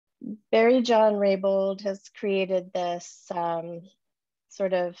Barry John Raybould has created this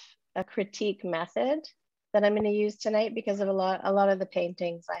sort of a critique method that I'm going to use tonight because of a lot of the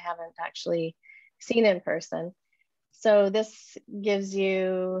paintings I haven't actually seen in person. So this gives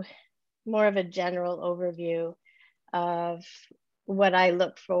you more of a general overview of what I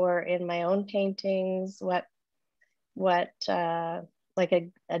look for in my own paintings, what like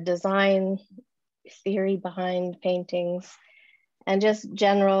a design theory behind paintings, and just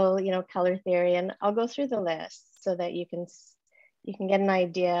general, color theory. And I'll go through the list so that you can get an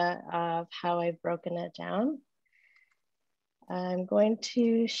idea of how I've broken it down. I'm going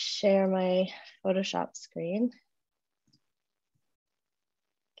to share my Photoshop screen.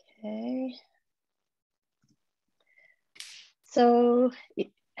 Okay. So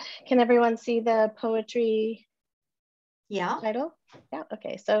can everyone see the poetry title? Yeah,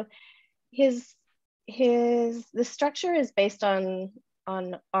 okay. So the structure is based on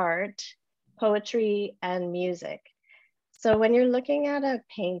art, poetry, and music. So when you're looking at a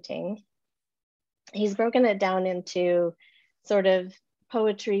painting, he's broken it down into sort of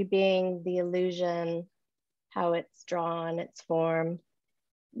poetry being the illusion, how it's drawn, its form.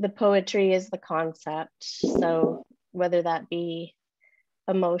 The poetry is the concept. So whether that be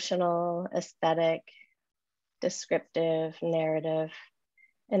emotional, aesthetic, descriptive, narrative,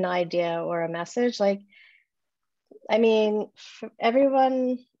 an idea or a message. Like, I mean, for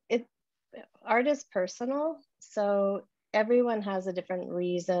everyone, art is personal. So everyone has a different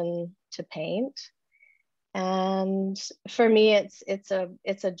reason to paint. And for me, it's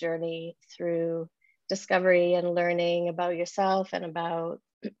a journey through discovery and learning about yourself and about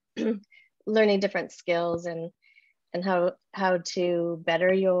learning different skills and how to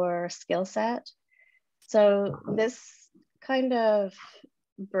better your skill set. So this kind of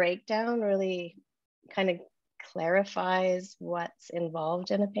breakdown really kind of clarifies what's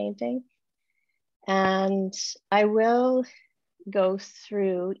involved in a painting. And I will go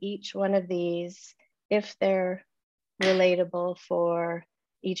through each one of these if they're relatable for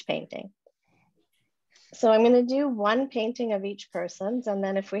each painting. So I'm going to do one painting of each person's, and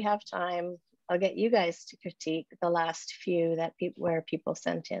then if we have time, I'll get you guys to critique the last few where people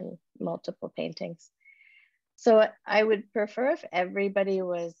sent in multiple paintings. So I would prefer if everybody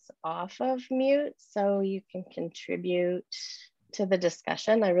was off of mute so you can contribute to the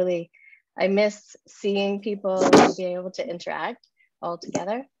discussion. I miss seeing people being able to interact all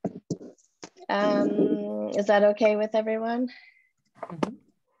together. Is that okay with everyone? Mm-hmm.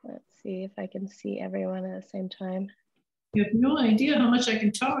 Let's see if I can see everyone at the same time. You have no idea how much I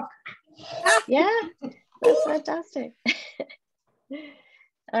can talk. Yeah, that's fantastic.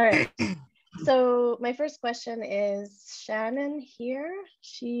 All right. So my first question is Shannon here.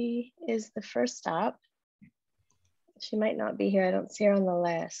 She is the first stop. She might not be here. I don't see her on the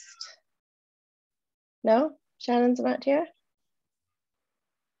list. No, Shannon's not here.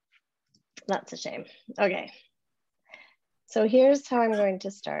 That's a shame. Okay. So here's how I'm going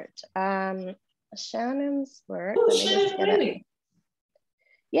to start. Shannon's work. Oh, Shannon, really?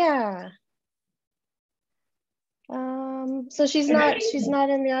 Yeah. So she's not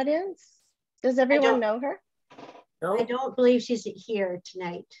in the audience. Does everyone know her? No. I don't believe she's here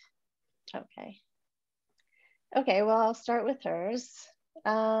tonight. Okay. Okay, well, I'll start with hers.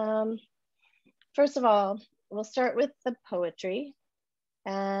 First of all, we'll start with the poetry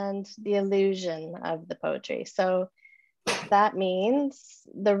and the illusion of the poetry. So that means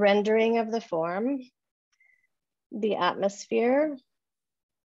the rendering of the form, the atmosphere,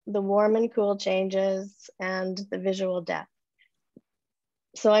 the warm and cool changes, and the visual depth.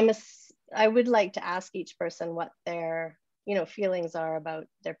 So I would like to ask each person what their feelings are about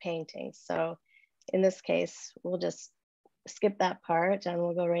their paintings. So in this case, we'll just skip that part and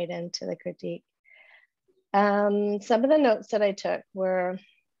we'll go right into the critique. Some of the notes that I took were,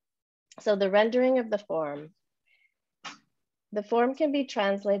 so the rendering of the form. The form can be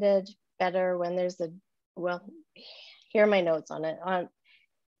translated better when there's well, here are my notes on it. On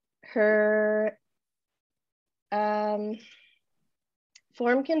her form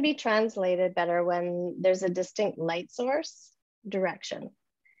can be translated better when there's a distinct light source direction.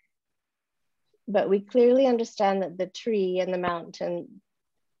 But we clearly understand that the tree and the mountain,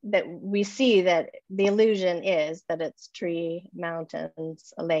 that we see that the illusion is that it's tree,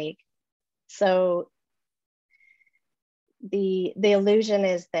 mountains, a lake. So the illusion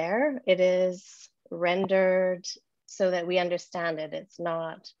is there. It is rendered so that we understand it. It's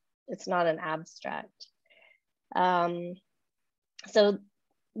not an abstract. So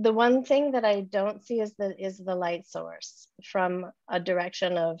the one thing that I don't see is the light source from a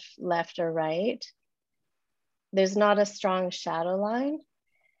direction of left or right. There's not a strong shadow line.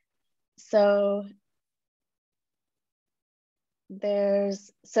 So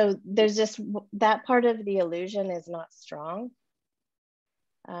there's just that part of the illusion is not strong.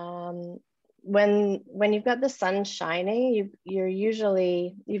 When you've got the sun shining,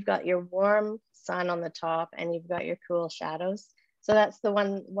 you've got your warm sun on the top and you've got your cool shadows. So that's the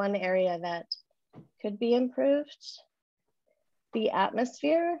one area that could be improved. The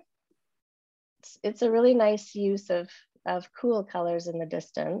atmosphere, it's a really nice use of cool colors in the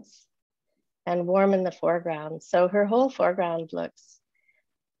distance and warm in the foreground. So her whole foreground looks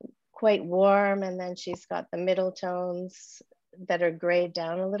quite warm, and then she's got the middle tones that are grayed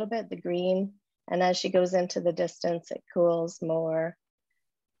down a little bit, the green, and as she goes into the distance, it cools more.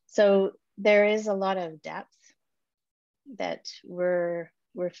 So there is a lot of depth that we're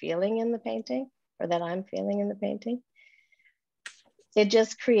feeling in the painting, or that I'm feeling in the painting. It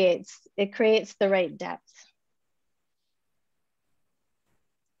just creates the right depth.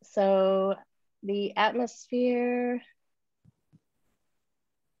 So the atmosphere,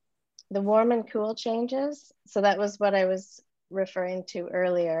 the warm and cool changes. So that was what I was referring to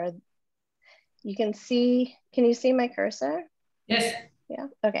earlier. You can see, can you see my cursor? Yes. Yeah,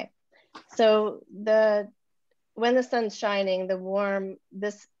 okay. So when the sun's shining, the warm,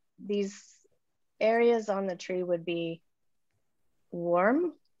 these areas on the tree would be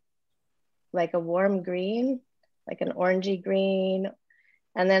warm, like a warm green, like an orangey green.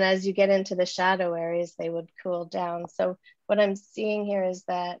 And then as you get into the shadow areas, they would cool down. So what I'm seeing here is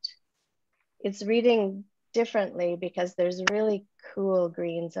that it's reading differently because there's really cool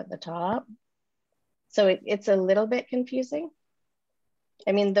greens at the top. So it's a little bit confusing.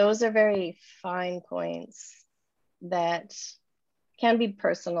 I mean, those are very fine points that can be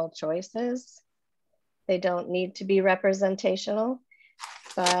personal choices. They don't need to be representational,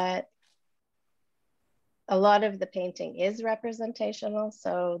 but a lot of the painting is representational.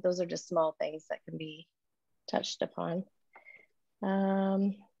 So those are just small things that can be touched upon.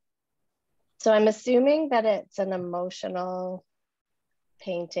 So I'm assuming that it's an emotional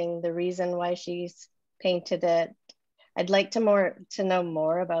painting, the reason why she's painted it. I'd like to know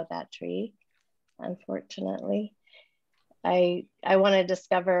more about that tree, unfortunately. I want to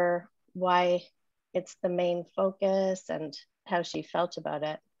discover why it's the main focus and how she felt about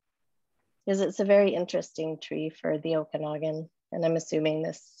it. Because it's a very interesting tree for the Okanagan, and I'm assuming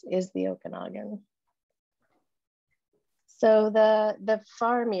this is the Okanagan. So the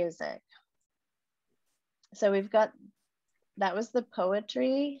far music. So we've got, that was the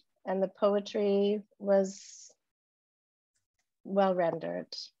poetry, and the poetry was well rendered.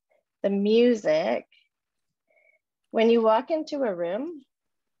 The music, when you walk into a room,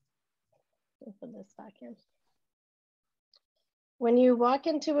 I'll put this back in. When you walk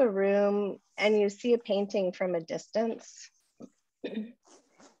into a room and you see a painting from a distance,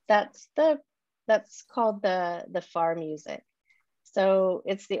 that's called the far music. So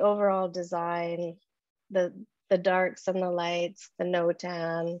it's the overall design, the darks and the lights, the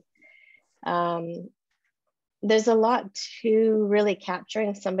Notan. There's a lot to really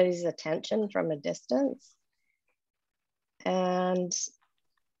capturing somebody's attention from a distance. And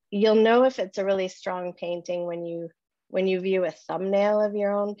you'll know if it's a really strong painting when you view a thumbnail of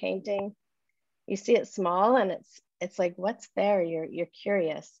your own painting. You see it small and it's like, what's there? You're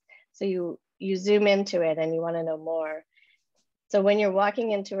curious. So you zoom into it and you want to know more. So when you're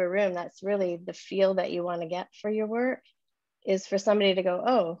walking into a room, that's really the feel that you want to get for your work, is for somebody to go,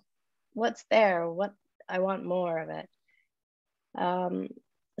 oh, what's there? I want more of it.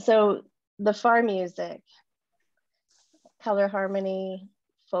 So the far music, color harmony,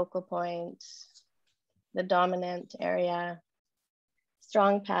 focal point, the dominant area,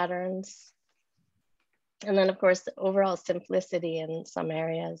 strong patterns, and then of course the overall simplicity in some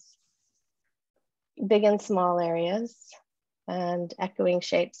areas, big and small areas, and echoing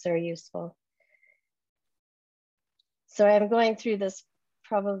shapes are useful. So I'm going through this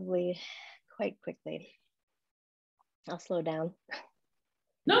probably quite quickly. I'll slow down.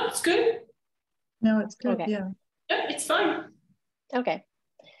 No, it's good. No, it's good. Okay. Yeah. Yeah, it's fine. Okay.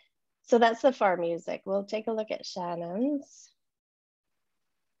 So that's the far music. We'll take a look at Shannon's.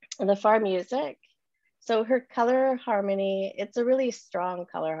 The far music. So her color harmony, it's a really strong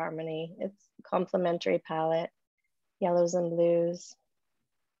color harmony. It's complementary palette, yellows and blues.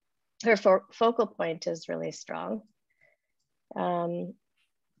 Her focal point is really strong. And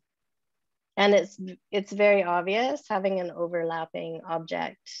it's very obvious having an overlapping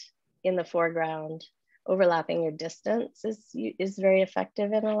object in the foreground. Overlapping your distance is very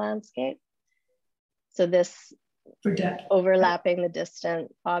effective in a landscape. So this For depth. overlapping the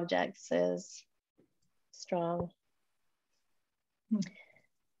distant objects is strong.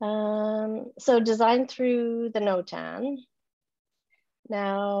 So design through the Notan.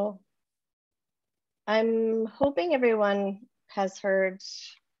 Now, I'm hoping everyone has heard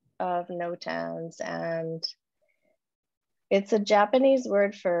of Notans, and it's a Japanese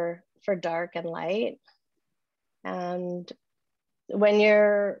word for dark and light. And when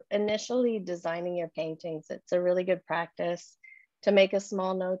you're initially designing your paintings, it's a really good practice to make a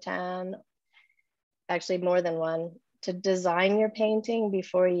small Notan, actually more than one, to design your painting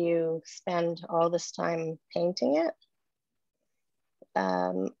before you spend all this time painting it.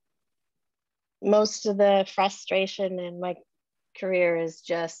 Most of the frustration in my career is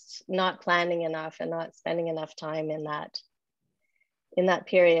just not planning enough and not spending enough time in that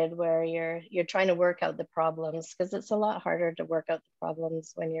period where you're trying to work out the problems, because it's a lot harder to work out the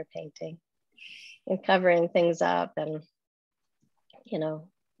problems when you're painting and covering things up, and you know,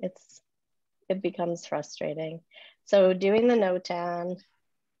 it becomes frustrating. So doing the Notan,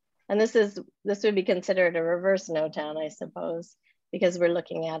 and this would be considered a reverse Notan, I suppose, because we're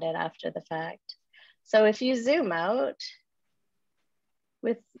looking at it after the fact. So if you zoom out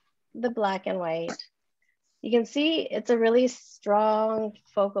with the black and white, you can see it's a really strong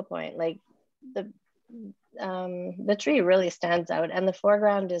focal point. Like the tree really stands out, and the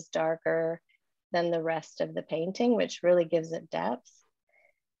foreground is darker than the rest of the painting, which really gives it depth.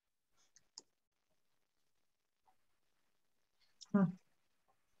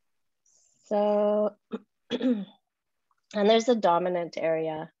 So, and there's a dominant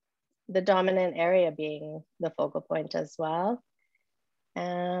area, the dominant area being the focal point as well.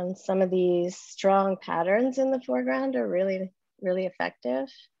 And some of these strong patterns in the foreground are really, really effective.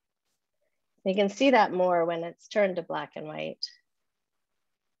 You can see that more when it's turned to black and white.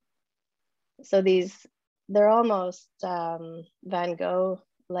 So they're almost Van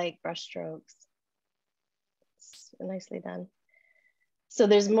Gogh-like brushstrokes. It's nicely done. So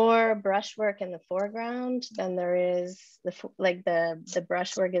there's more brushwork in the foreground than there is, the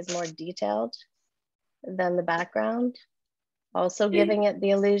brushwork is more detailed than the background, also giving it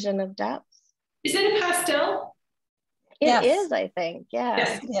the illusion of depth. Is it a pastel? It is, I think,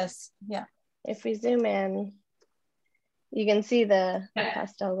 yeah. Yes, yeah. If we zoom in, you can see the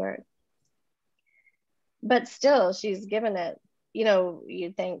pastel work. But still, she's given it, you know,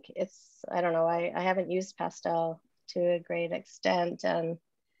 you'd think it's, I don't know, I haven't used pastel to a great extent,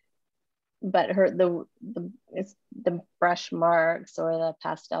 but the brush marks or the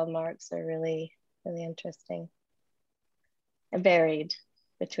pastel marks are really, really interesting and varied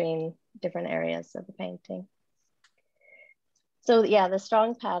between different areas of the painting. So yeah, the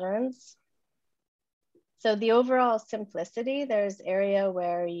strong patterns. So the overall simplicity, there's area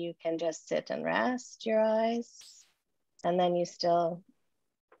where you can just sit and rest your eyes, and then you still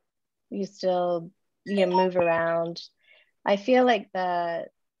move around. I feel like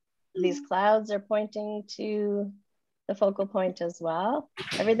these clouds are pointing to the focal point as well.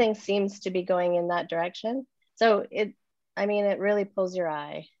 Everything seems to be going in that direction. So it really pulls your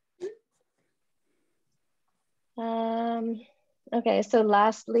eye. Okay, so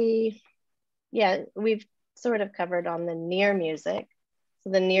lastly, yeah, we've sort of covered on the near music.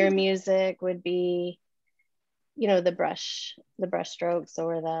 So the near music would be, you know, the brush strokes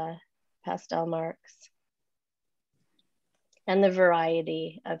or the pastel marks, and the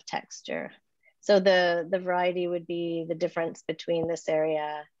variety of texture. So the variety would be the difference between this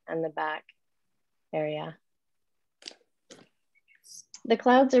area and the back area. The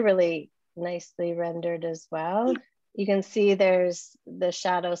clouds are really nicely rendered as well. You can see there's the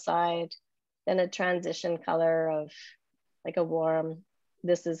shadow side, then a transition color of like a warm,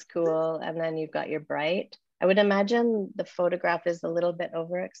 this is cool, and then you've got your bright. I would imagine the photograph is a little bit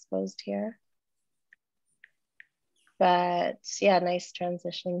overexposed here. But yeah, nice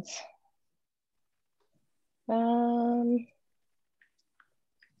transitions. Yeah,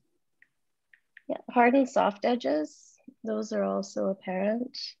 hard and soft edges, those are also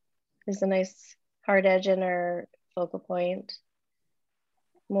apparent. There's a nice hard edge in our focal point,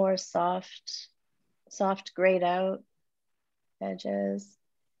 more soft grayed out edges.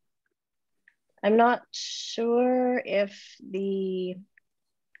 I'm not sure if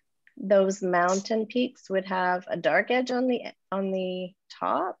those mountain peaks would have a dark edge on the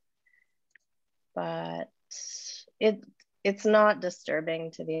top, but it's not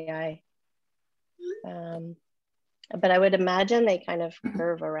disturbing to the eye. But I would imagine they kind of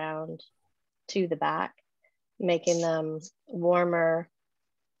curve around to the back, making them warmer,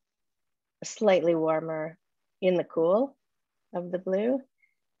 slightly warmer in the cool of the blue,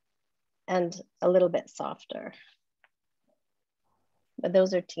 and a little bit softer. But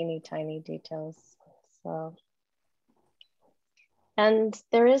those are teeny tiny details. So And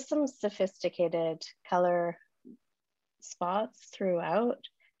there is some sophisticated color spots throughout.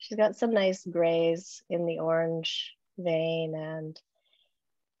 She's got some nice grays in the orange vein, and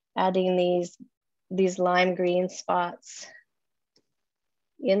adding these lime green spots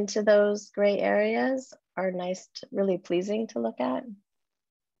into those gray areas are nice, really pleasing to look at.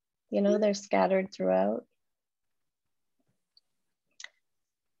 You know, they're scattered throughout.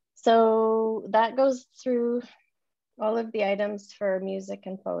 So that goes through all of the items for music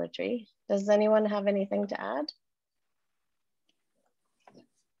and poetry. Does anyone have anything to add?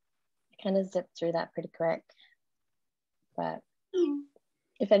 I kind of zipped through that pretty quick, but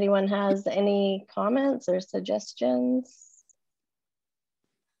if anyone has any comments or suggestions.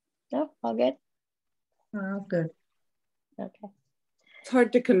 No, all good? Oh, good. Okay. It's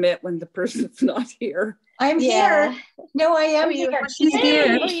hard to commit when the person's not here. I'm here. No, I am you here. are. She's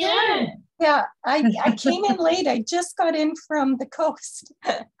here. Oh, yeah. Yeah, I came in late. I just got in from the coast.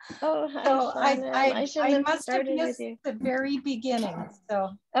 Oh, hi, So I shouldn't have must have started with missed you. the very beginning. So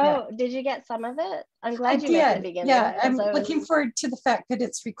Oh, did you get some of it? I'm glad I you missed the did. beginning. Yeah, I'm because looking forward to the fact that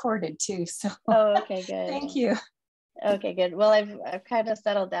it's recorded too. So Oh, okay, good. thank you. Okay, good. Well, I've kind of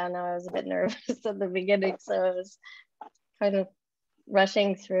settled down now. I was a bit nervous at the beginning, so I was kind of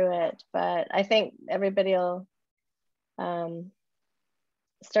rushing through it. But I think everybody will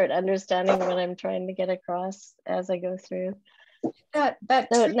start understanding what I'm trying to get across as I go through. That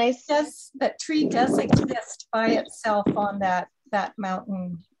So tree nice. that tree does exist by itself on that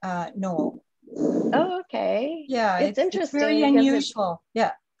mountain knoll. Oh, okay. Yeah, it's interesting. It's very unusual.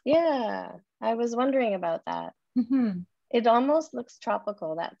 Yeah. Yeah, I was wondering about that. Mm-hmm. It almost looks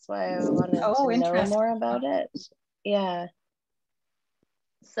tropical. That's why I wanted to know more about it. Yeah.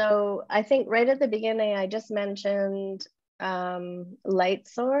 So I think right at the beginning, I just mentioned light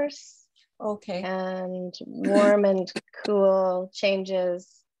source. Okay. And warm and cool changes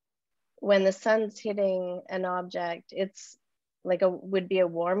when the sun's hitting an object. It's like would be a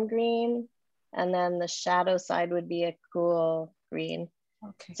warm green, and then the shadow side would be a cool green.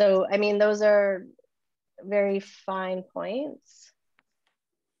 Okay. So I mean, those are very fine points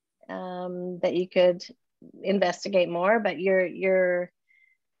that you could investigate more, but your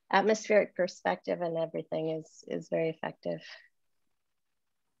atmospheric perspective and everything is very effective.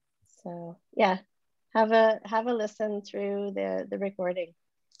 So yeah, have a listen through the recording.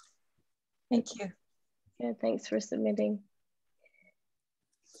 Thank you. Yeah, thanks for submitting.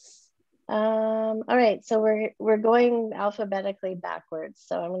 All right, so we're going alphabetically backwards.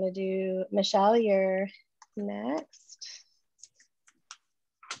 So I'm going to do Michelle, you're next.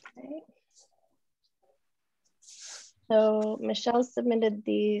 Okay. So Michelle submitted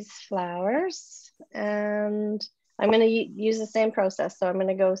these flowers, and I'm going to use the same process. So I'm going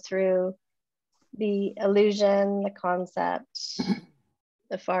to go through the illusion, the concept,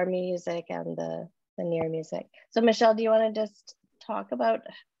 the far music, and the near music. So Michelle, do you want to just talk about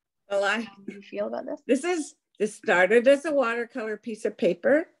how you feel about this? This started as a watercolor piece of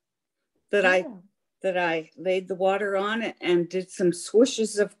paper that I laid the water on it and did some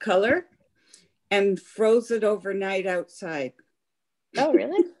swooshes of color and froze it overnight outside. Oh,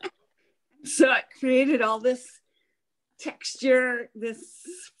 really? So it created all this texture, this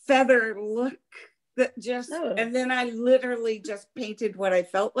feather look that just, and then I literally just painted what I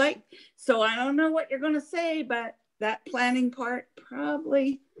felt like. So I don't know what you're going to say, but that planning part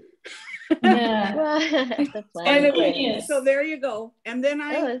probably. Yeah. Anyway, so there you go. And then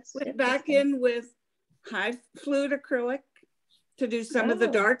I went back in with high fluid acrylic to do some of the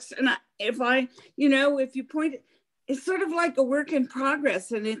darks. And if you point it, it's sort of like a work in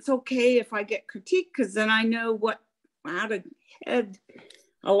progress, and it's okay if I get critique, because then I know how to head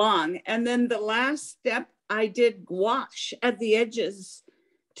along. And then the last step, I did gouache at the edges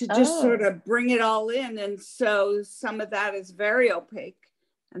to just sort of bring it all in. And so some of that is very opaque,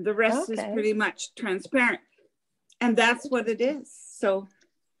 and the rest is pretty much transparent. And that's what it is. So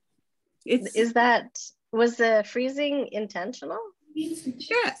was the freezing intentional?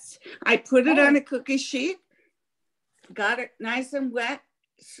 Yes. I put it on a cookie sheet, got it nice and wet,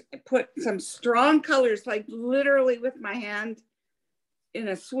 put some strong colors, like literally with my hand in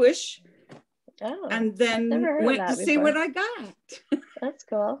a swish, and then went to see what I got. That's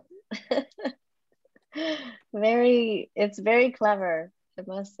cool. It's very clever, I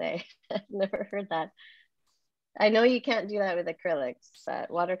must say. I've never heard that. I know you can't do that with acrylics,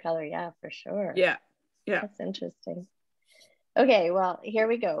 but watercolor, yeah, for sure. Yeah. That's interesting. Okay, well, here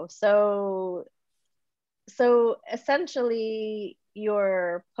we go. So essentially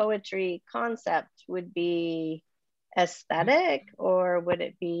your poetry concept would be aesthetic, or would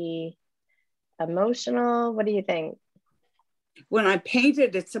it be emotional? What do you think? when I paint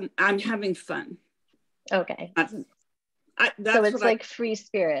it, I'm having fun. Okay. That's so it's like free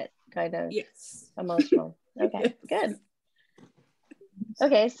spirit, kind of. Yes. Emotional. Okay, yes. Good.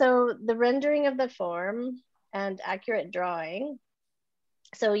 Okay, so the rendering of the form and accurate drawing.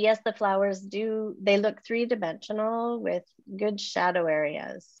 So yes, the flowers they look three-dimensional with good shadow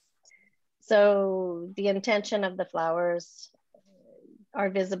areas. So the intention of the flowers are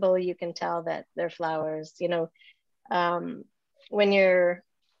visible. You can tell that they're flowers, you know, when you're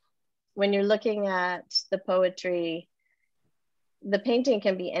looking at the poetry, the painting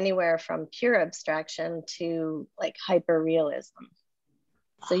can be anywhere from pure abstraction to like hyper realism.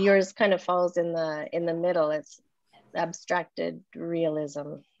 So yours kind of falls in the middle. It's abstracted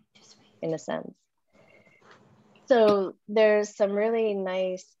realism in a sense. So there's some really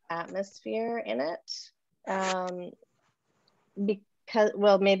nice atmosphere in it. Because,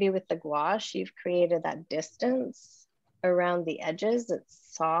 well, maybe with the gouache, you've created that distance around the edges. It's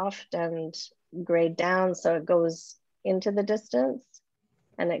soft and grayed down, so it goes into the distance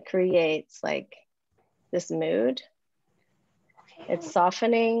and it creates like this mood. It's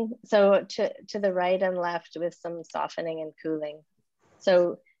softening, so to the right and left with some softening and cooling.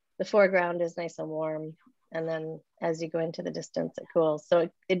 So the foreground is nice and warm, and then as you go into the distance, it cools.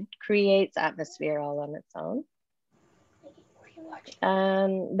 So it creates atmosphere all on its own.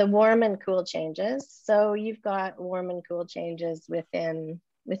 The warm and cool changes. So you've got warm and cool changes within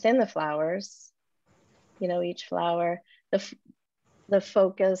the flowers. You know, each flower, the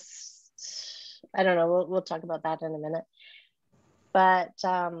focus. I don't know. We'll talk about that in a minute. But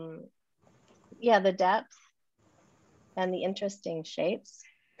yeah, the depth and the interesting shapes.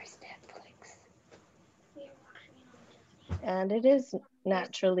 And it is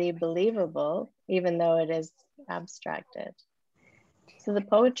naturally believable, even though it is abstracted. So the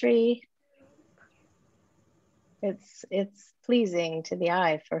poetry, it's pleasing to the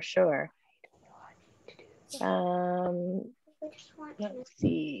eye for sure. Let's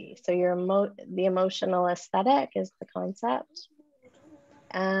see. So the emotional aesthetic is the concept.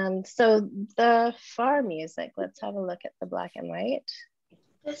 And so the far music, let's have a look at the black and white.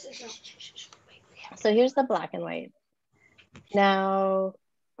 So here's the black and white. Now,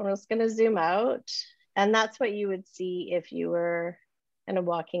 I'm just going to zoom out. And that's what you would see if you were kind of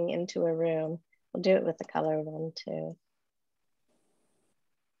walking into a room. We'll do it with the color one too.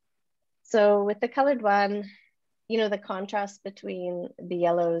 So with the colored one, you know, the contrast between the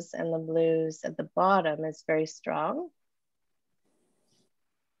yellows and the blues at the bottom is very strong.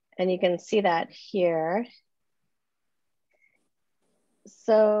 And you can see that here.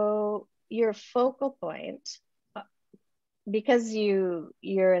 So your focal point, because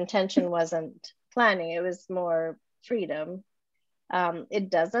your intention wasn't planning, it was more freedom. It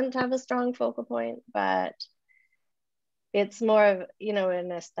doesn't have a strong focal point, but it's more of, you know,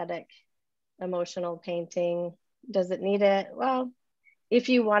 an aesthetic, emotional painting. Does it need it? Well, if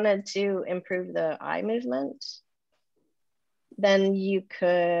you wanted to improve the eye movement, then you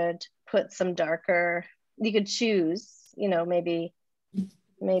could put some darker, you could choose, you know, maybe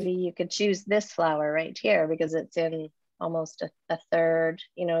you could choose this flower right here because it's in almost a third,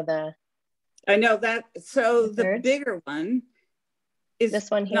 you know, I know that. So the bigger one is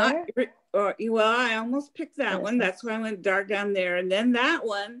this one here. Well, I almost picked that one. That's why I went dark down there. And then that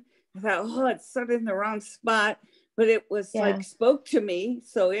one, I thought, oh, it's sort of in the wrong spot, but it was like spoke to me.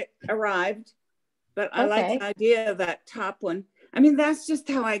 So it arrived. But I like the idea of that top one. I mean, that's just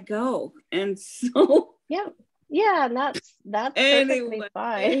how I go. And so. Yeah, and that's perfectly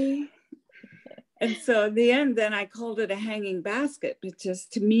fine. And so in the end, then I called it a hanging basket, because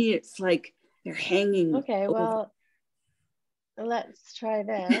to me, it's like they're hanging. Okay, well, let's try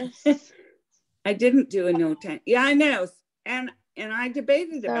this. I didn't do a Notan. Yeah, I know. And I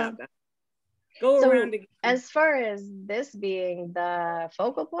debated about that. Go around again. As far as this being the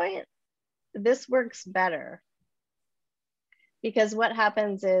focal point, this works better. Because what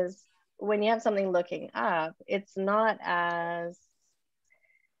happens is when you have something looking up, this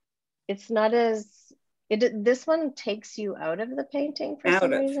one takes you out of the painting for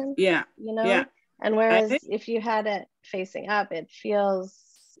some reason. Yeah. You know? Yeah. And whereas if you had it facing up, it feels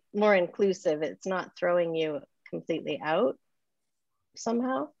more inclusive. It's not throwing you completely out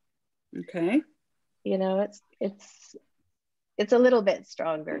somehow. Okay. You know, it's a little bit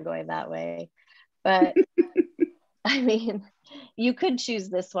stronger going that way. But I mean, you could choose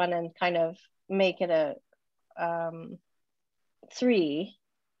this one and kind of make it a 3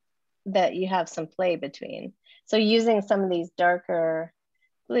 that you have some play between. So using some of these darker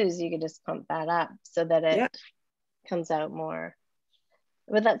blues, you could just pump that up so that it comes out more.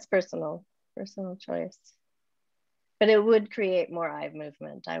 But that's personal choice. but it would create more eye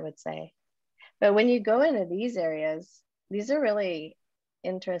movement, I would say. But when you go into these areas, these are really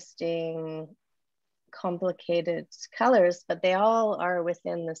interesting, complicated colors, but they all are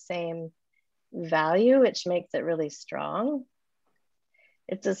within the same value, which makes it really strong.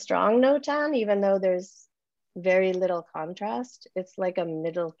 It's a strong Notan, even though there's very little contrast. It's like a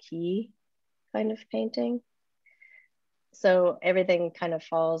middle key kind of painting. So everything kind of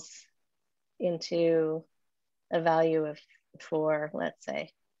falls into a value of 4, let's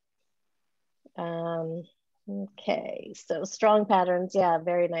say. Okay, so strong patterns, yeah,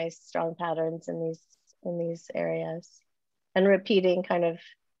 very nice strong patterns in these areas, and repeating kind of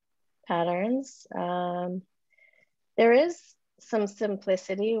patterns. There is some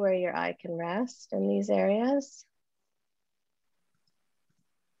simplicity where your eye can rest in these areas.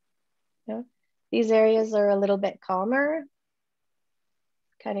 Yeah. These areas are a little bit calmer,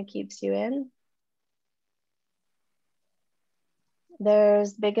 kind of keeps you in.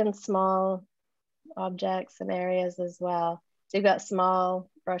 There's big and small objects and areas as well. So you've got small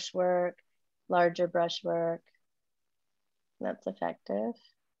brushwork, larger brushwork. That's effective.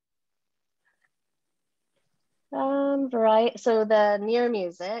 Variety. So the near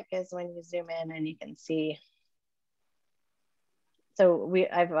music is when you zoom in and you can see. So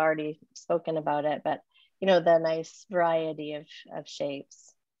I've already spoken about it, but you know, the nice variety of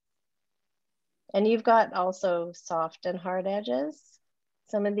shapes. And you've got also soft and hard edges.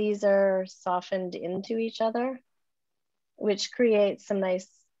 Some of these are softened into each other, which creates some nice,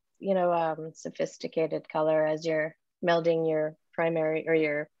 you know, sophisticated color as you're melding your primary or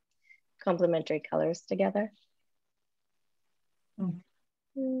your complementary colors together.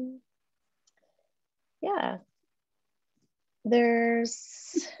 Yeah,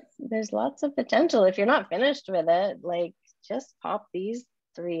 there's lots of potential. If you're not finished with it, like just pop these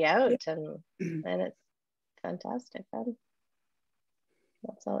 3 out and it's fantastic.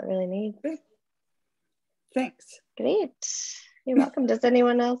 That's all it really needs. Thanks. Great. You're welcome. Does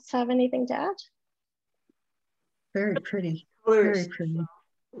anyone else have anything to add? Very pretty. Colors. Very pretty.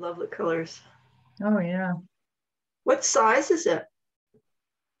 Lovely colors. Oh yeah. What size is it?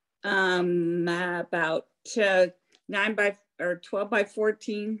 About 9 by or 12 by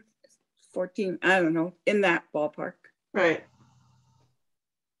 14, I don't know, in that ballpark. Right.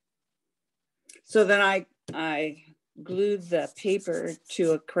 So then I glued the paper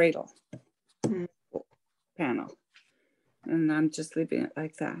to a cradle panel, and I'm just leaving it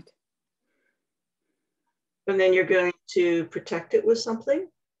like that. And then you're going to protect it with something?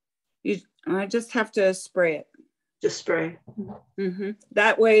 I just have to spray it. Just spray.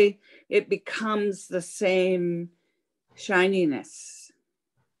 That way it becomes the same shininess.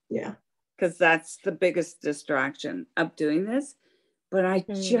 Yeah. Because that's the biggest distraction of doing this. But I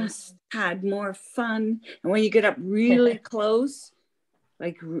just had more fun. And when you get up really close,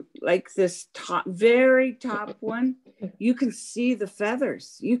 like this very top one, you can see the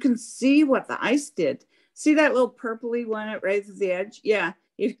feathers. You can see what the ice did. See that little purpley one at right at the edge? Yeah.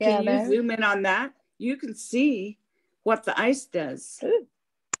 You zoom in on that, you can see what the ice does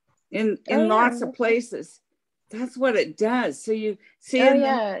in lots of places. That's what it does. So you see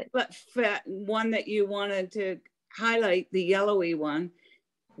one that you wanted to highlight, the yellowy one.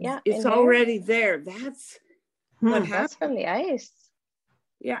 Yeah, it's already there. That's what happened. That's from the ice.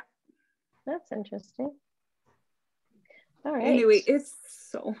 Yeah. That's interesting. All right. Anyway, it's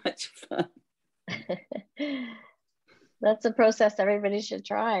so much fun. That's a process everybody should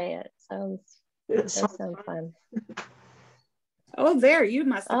try. It does sound fun. Oh, there, you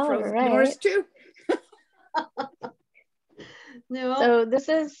must have frozen yours too. No. So this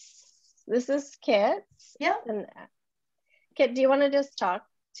is Kit's. Yeah. And Kit, do you want to just talk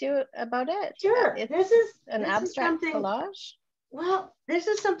about it? Sure. This is an abstract collage. Well, this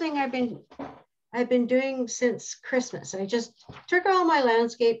is something I've been doing since Christmas. I just took all my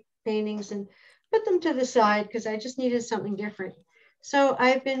landscape paintings and put them to the side because I just needed something different. So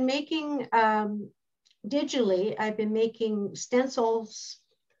I've been making digitally, I've been making stencils,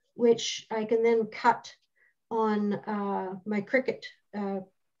 which I can then cut on my Cricut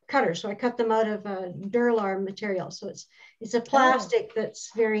cutter. So I cut them out of Durlar material. So it's a plastic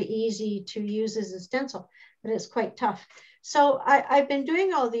that's very easy to use as a stencil, but it's quite tough. So I've been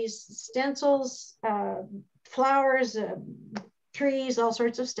doing all these stencils, flowers, trees, all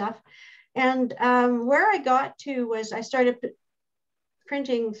sorts of stuff. And where I got to was I started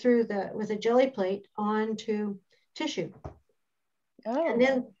printing with a jelly plate onto tissue. And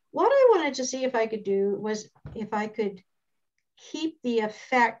then what I wanted to see if I could do was if I could keep the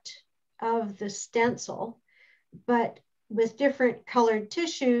effect of the stencil, but with different colored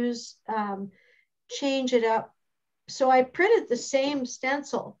tissues, change it up so I printed the same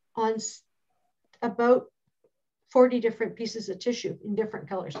stencil on about 40 different pieces of tissue in different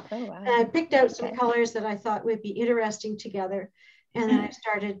colors. Oh, wow. And I picked out some colors that I thought would be interesting together. And then I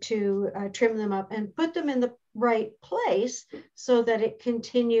started to trim them up and put them in the right place so that it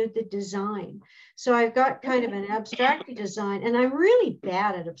continued the design. So I've got kind of an abstract design, and I'm really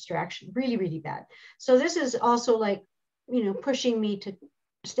bad at abstraction, really, really bad. So this is also like, you know, pushing me to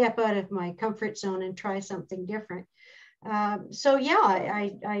step out of my comfort zone and try something different. So yeah,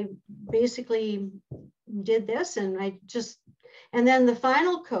 I basically did this, and and then the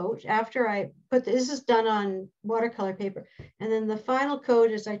final coat after I put this is done on watercolor paper, and then the final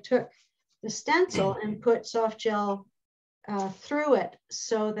coat is I took the stencil and put soft gel through it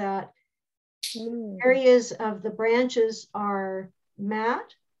so that areas of the branches are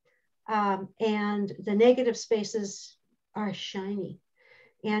matte and the negative spaces are shiny.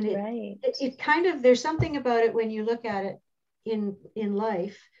 And it kind of, there's something about it when you look at it in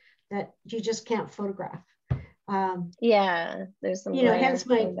life that you just can't photograph. Yeah, there's some, you know, hence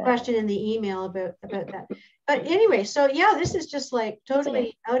my question in the email about that. But anyway, so yeah, this is just like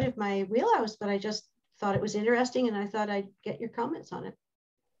totally out of my wheelhouse, but I just thought it was interesting, and I thought I'd get your comments on it.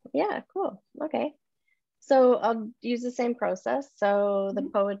 Yeah, cool. Okay. So I'll use the same process. So the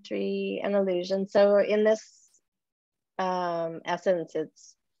poetry and illusion. So in this essence,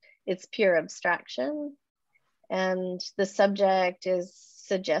 it's pure abstraction, and the subject is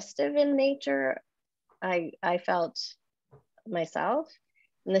suggestive in nature. I felt myself,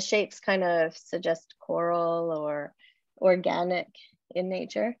 and the shapes kind of suggest coral or organic in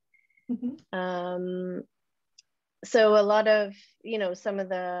nature. So a lot of, you know, some of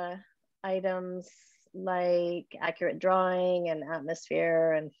the items like accurate drawing and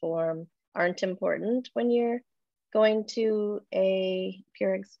atmosphere and form aren't important when you're going to a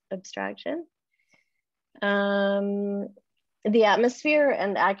pure abstraction. The atmosphere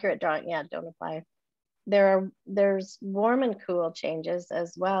and accurate drawing, yeah, don't apply. There's warm and cool changes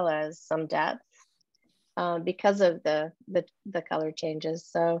as well as some depth because of the color changes.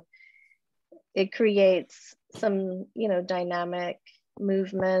 So it creates some, you know, dynamic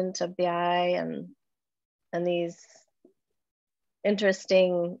movement of the eye and these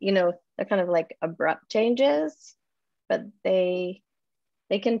interesting, you know, they're kind of like abrupt changes, but they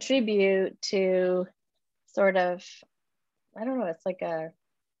contribute to sort of, I don't know, it's like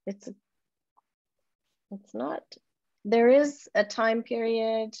it's not, there is a time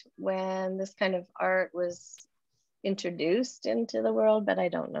period when this kind of art was introduced into the world, but I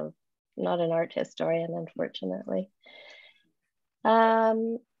don't know, I'm not an art historian, unfortunately.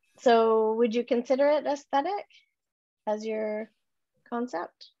 So would you consider it aesthetic as your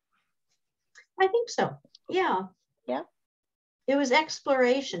concept? I think so. Yeah. Yeah. It was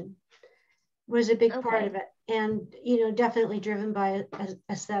exploration was a big part of it, and, you know, definitely driven by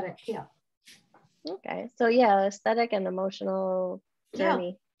aesthetic. Yeah. Okay. So yeah, aesthetic and emotional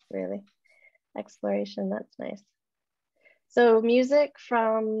journey, really. Exploration, that's nice. So music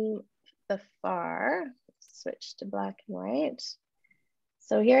from the far, switch to black and white.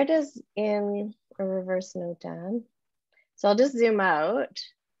 So here it is in a reverse Notan. So I'll just zoom out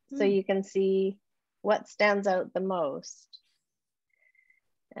so you can see what stands out the most.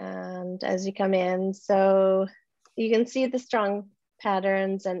 And as you come in, so you can see the strong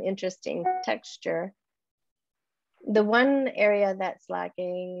patterns and interesting texture. The one area that's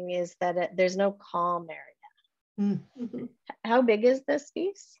lacking is that there's no calm area. How big is this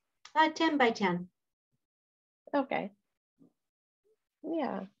piece? 10 by 10. Okay.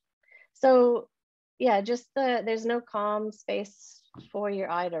 Yeah. So yeah, just there's no calm space for your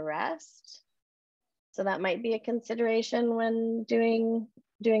eye to rest. So that might be a consideration when doing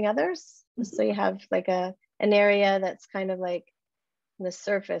others. So you have like an area that's kind of like the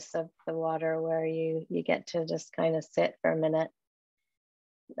surface of the water where you get to just kind of sit for a minute.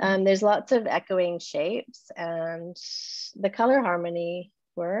 There's lots of echoing shapes, and the color harmony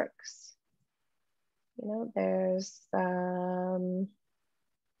works. You know, there's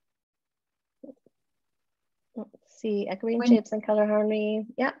let's see, echoing shapes and color harmony.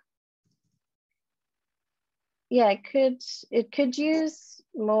 Yeah. Yeah, it could use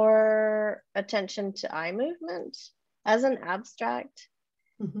more attention to eye movement as an abstract.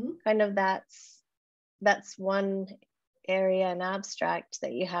 Kind of that's one area in abstract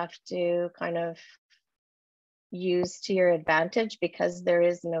that you have to kind of use to your advantage because there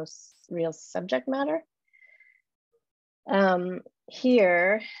is no real subject matter.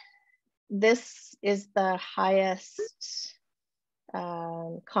 Here, this is the highest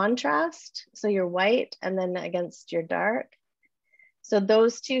contrast. So your white and then against your dark. So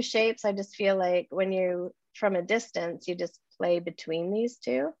those two shapes, I just feel like when you from a distance, you just play between these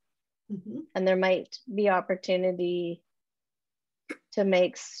two. Mm-hmm. And there might be opportunity to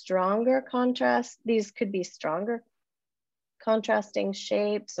make stronger contrast. These could be stronger contrasting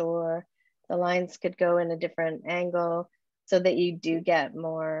shapes, or the lines could go in a different angle so that you do get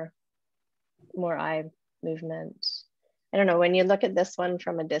more eye movement. I don't know, when you look at this one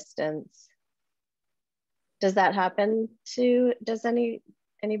from a distance, does that happen to, does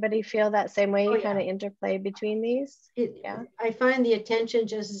anybody feel that same way? You kind of interplay between these? I find the attention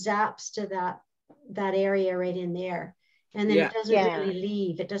just zaps to that area right in there. And then it doesn't really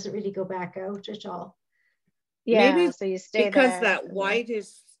leave. It doesn't really go back out at all. Yeah, maybe so you stay because there, that white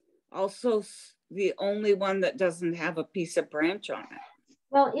is also the only one that doesn't have a piece of branch on it.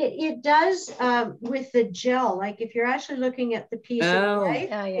 Well, it does with the gel. Like if you're actually looking at the piece of white,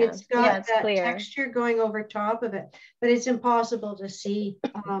 it's got that clear texture going over top of it, but it's impossible to see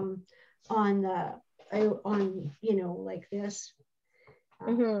on you know, like this.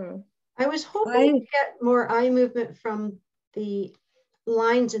 I was hoping to get more eye movement from the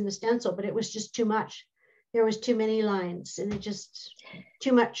lines in the stencil, but it was just too much. There was too many lines, and it just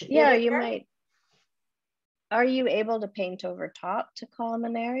too much. Yeah, you might. Are you able to paint over top to calm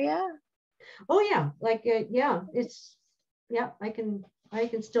an area? Oh yeah, like yeah, it's I can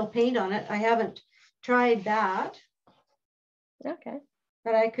still paint on it. I haven't tried that. Okay.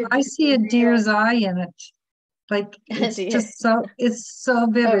 But I could. I see a deer's eye in it. Like it's just so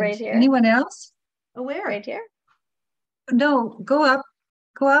vivid. Oh, right here? Anyone else? Oh, where? Right here? No, go up,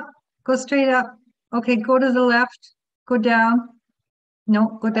 go straight up. Okay, go to the left, go down.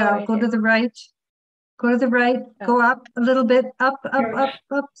 No, go down, right go here. to the right. Go to the right, go up a little bit, up,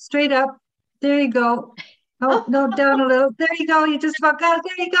 straight up. There you go. Oh, no, down a little. There you go. You just about got it.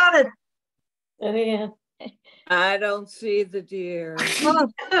 There you got it. Oh, yeah. I don't see the deer. Oh.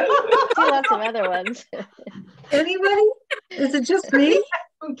 See lots of other ones. Anybody? Is it just me?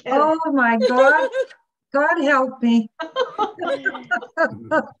 Okay. Oh my God. God help me.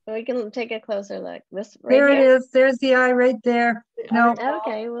 We can take a closer look. This right there here? it is. There's the eye right there. No.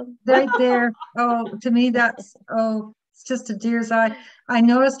 Okay. Well, right there. Oh, to me, that's, it's just a deer's eye. I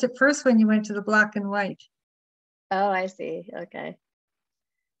noticed it first when you went to the black and white. Oh, I see. Okay.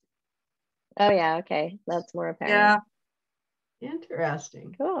 Oh, yeah. Okay. That's more apparent. Yeah.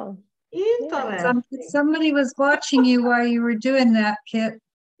 Interesting. Cool. Interesting. Somebody was watching you while you were doing that, Kit.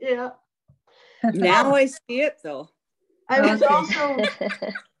 Yeah. Now I see it though. I was also.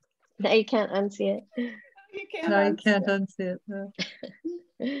 Now you can't unsee it. You can't unsee it. No.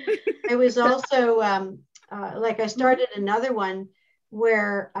 I was also like I started another one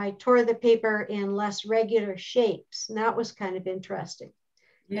where I tore the paper in less regular shapes, and that was kind of interesting.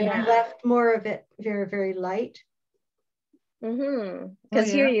 And I left more of it very, very light.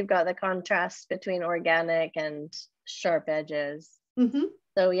 Because here you've got the contrast between organic and sharp edges.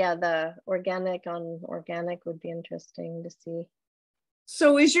 So yeah, the organic on organic would be interesting to see.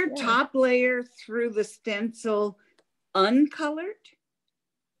 So is your top layer through the stencil uncolored?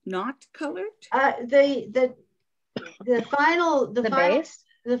 Not colored? The final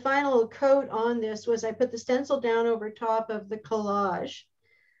coat on this was I put the stencil down over top of the collage,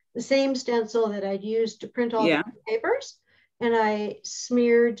 the same stencil that I'd used to print all the papers, and I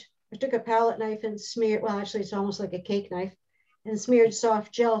took a palette knife and smeared, well actually it's almost like a cake knife, and smeared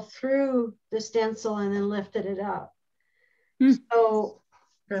soft gel through the stencil and then lifted it up. So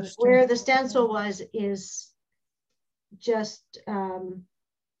where the stencil was is just,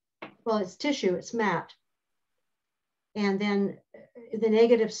 well, it's tissue, it's matte. And then the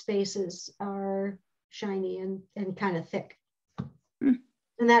negative spaces are shiny and kind of thick. And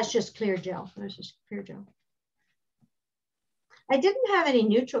that's just clear gel. That's just clear gel. I didn't have any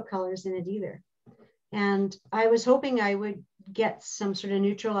neutral colors in it either. And I was hoping I would get some sort of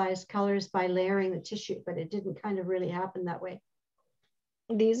neutralized colors by layering the tissue, but it didn't kind of really happen that way.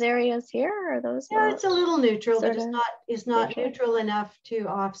 These areas here, are those? Yeah, it's a little neutral, but it's not neutral enough to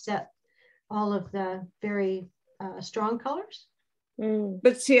offset all of the very strong colors.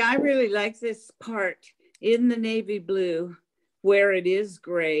 But see, I really like this part in the navy blue where it is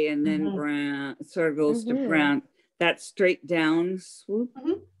gray and then brown, sort of goes to brown. That straight down swoop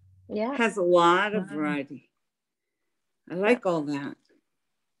has a lot of variety. I like all that.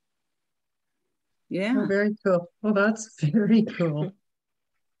 Yeah. Oh, very cool. Well, that's very cool.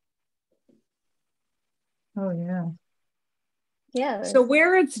 Oh, yeah. Yeah. So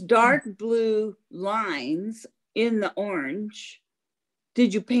where it's dark blue lines in the orange,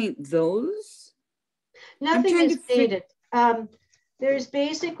 did you paint those? Nothing is painted. There's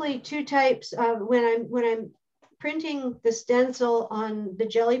basically two types. When I'm printing the stencil on the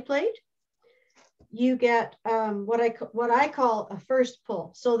jelly plate, you get what I call a first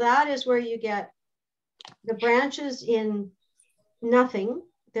pull. So that is where you get the branches in nothing,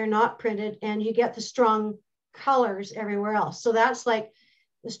 they're not printed, and you get the strong colors everywhere else. So that's like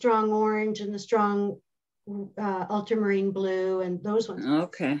the strong orange and the strong ultramarine blue and those ones.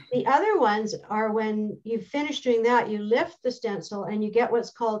 Okay. The other ones are when you've finished doing that, you lift the stencil and you get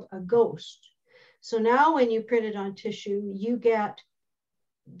what's called a ghost. So now when you print it on tissue, you get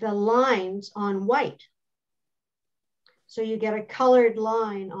the lines on white. So you get a colored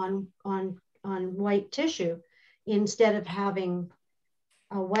line on white tissue instead of having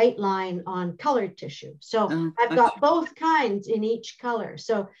a white line on colored tissue. So I've got both kinds in each color.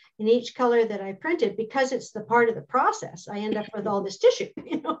 So in each color that I printed, because it's the part of the process, I end up with all this tissue,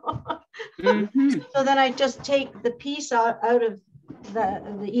 you know. So then I just take the piece out of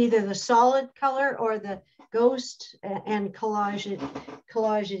the either the solid color or the ghost and collage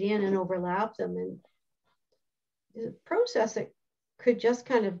it in and overlap them. And the process that could just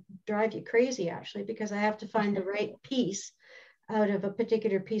kind of drive you crazy, actually, because I have to find the right piece out of a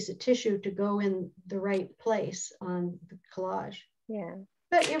particular piece of tissue to go in the right place on the collage. Yeah.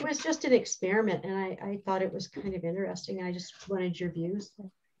 But it was just an experiment, and I thought it was kind of interesting. I just wanted your views.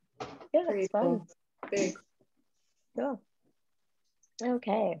 Yeah, that's fun. Big. Cool.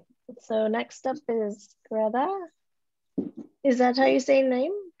 Okay, so next up is Greta. Is that how you say your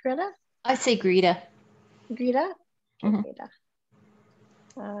name, Greta? I say Greta. Greta? Okay, Greta.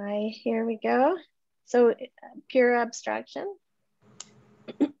 Here we go. So pure abstraction.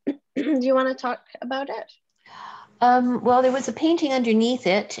 Do you want to talk about it? Well, there was a painting underneath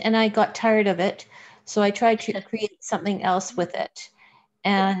it and I got tired of it. So I tried to create something else with it.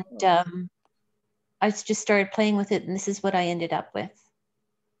 And I just started playing with it, and this is what I ended up with.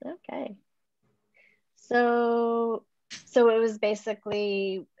 Okay. So it was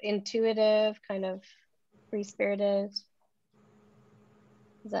basically intuitive, kind of free-spirited.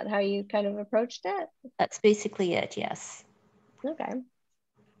 Is that how you kind of approached it? That's basically it, yes. Okay.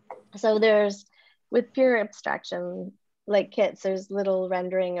 So with pure abstraction, like kits, there's little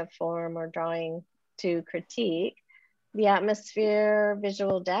rendering of form or drawing to critique. The atmosphere,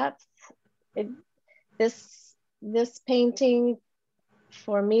 visual depth, this painting,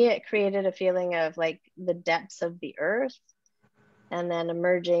 for me, it created a feeling of like the depths of the earth and then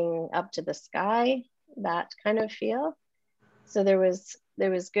emerging up to the sky, that kind of feel. So there was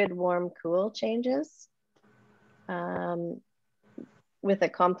good warm, cool changes with a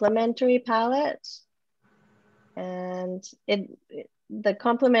complementary palette. And the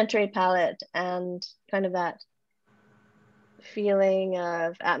complementary palette and kind of that feeling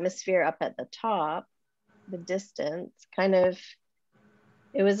of atmosphere up at the top, the distance, kind of,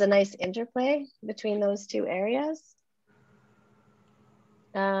 it was a nice interplay between those two areas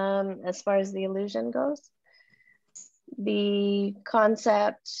as far as the illusion goes. The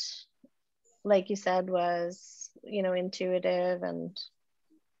concept, like you said, was, you know, intuitive and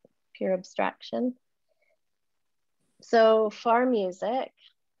pure abstraction. So for music,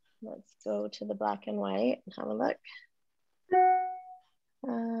 let's go to the black and white and have a look.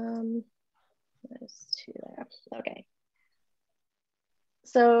 There's two there. Okay.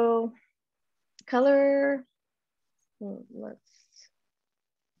 So color, let's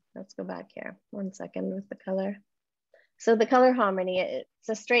go back here 1 second with the color. So the color harmony, it's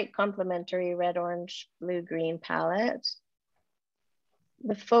a straight complementary red, orange, blue, green palette.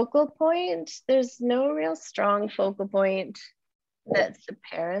 The focal point, there's no real strong focal point that's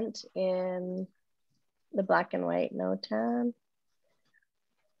apparent in the black and white Notan.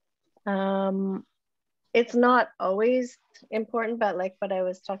 It's not always important, but like what I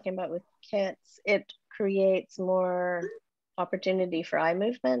was talking about with kits, it creates more opportunity for eye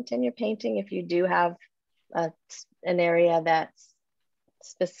movement in your painting if you do have an area that's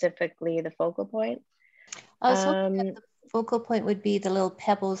specifically the focal point. So the focal point would be the little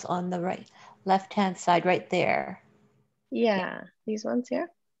pebbles on the left-hand side right there. Yeah, these ones here?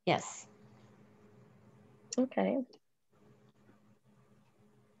 Yes. Okay.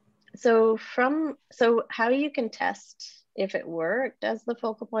 So how you can test if it worked as the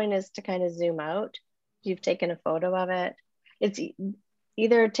focal point is to kind of zoom out. You've taken a photo of it. It's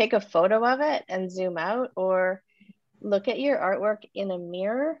either take a photo of it and zoom out, or look at your artwork in a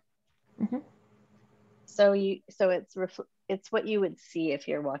mirror. Mm-hmm. So it's what you would see if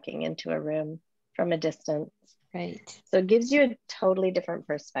you're walking into a room from a distance. Right. So it gives you a totally different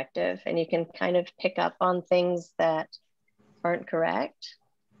perspective, and you can kind of pick up on things that aren't correct.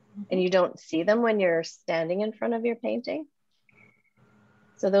 And you don't see them when you're standing in front of your painting.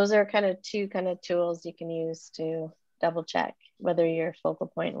 So those are kind of two kind of tools you can use to double check whether your focal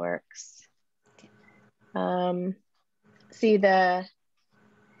point works. See, the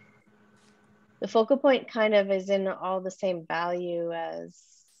focal point kind of is in all the same value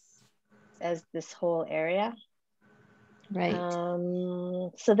as this whole area. Right.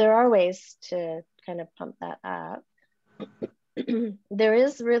 So there are ways to kind of pump that up. There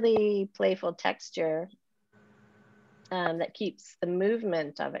is really playful texture that keeps the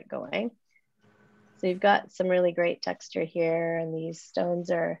movement of it going. So you've got some really great texture here, and these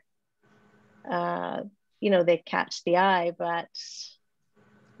stones are, you know, they catch the eye, but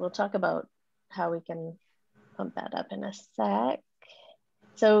we'll talk about how we can pump that up in a sec.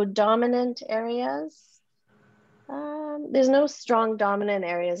 So dominant areas, there's no strong dominant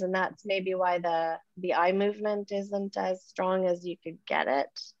areas, and that's maybe why the eye movement isn't as strong as you could get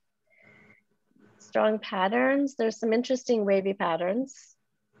it. Strong patterns, there's some interesting wavy patterns,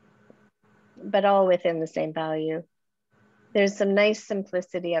 but all within the same value. There's some nice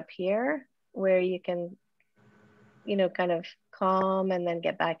simplicity up here where you can, you know, kind of calm and then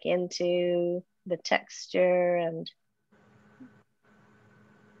get back into the texture and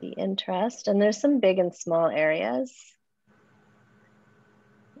the interest. And there's some big and small areas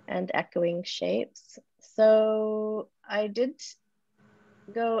and echoing shapes. So I did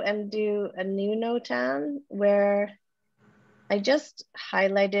go and do a new Notan where I just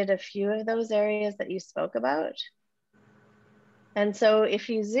highlighted a few of those areas that you spoke about. And so if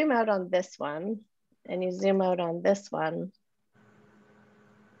you zoom out on this one and you zoom out on this one,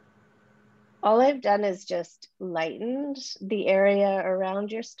 all I've done is just lightened the area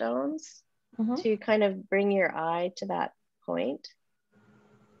around your stones to kind of bring your eye to that point.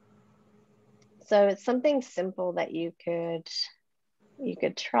 So it's something simple that you could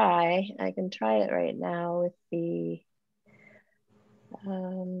try. I can try it right now with the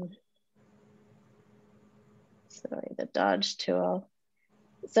the dodge tool.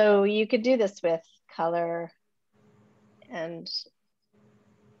 So you could do this with color, and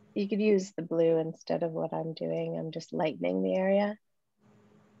you could use the blue instead of what I'm doing. I'm just lightening the area.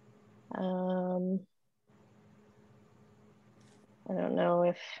 I don't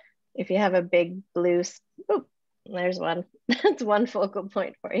know if you have a big blue, oh, there's one. That's one focal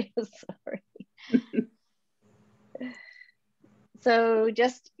point for you, sorry. So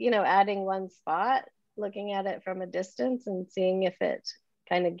just, you know, adding one spot, looking at it from a distance and seeing if it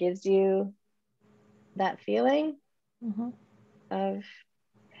kind of gives you that feeling of,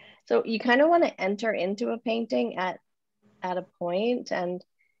 so you kind of want to enter into a painting at a point, and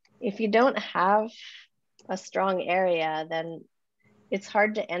if you don't have a strong area, then it's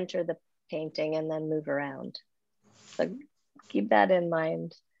hard to enter the painting and then move around. So keep that in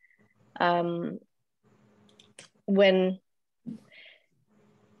mind. When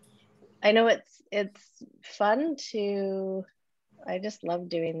I know it's fun to, I just love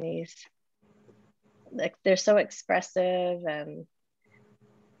doing these. Like, they're so expressive, and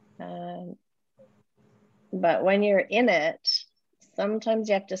but when you're in it, sometimes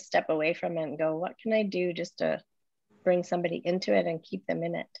you have to step away from it and go, what can I do just to bring somebody into it and keep them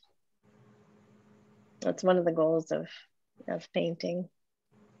in it? That's one of the goals of painting.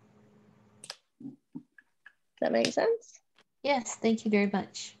 Does that make sense? Yes, thank you very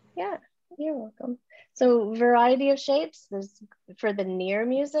much. Yeah, you're welcome. So variety of shapes, there's for the near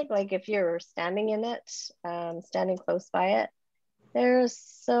music, like if you're standing in it, standing close by it, there's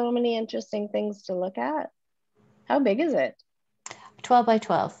so many interesting things to look at. How big is it? 12 by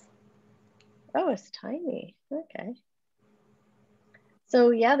 12. Oh, it's tiny. Okay.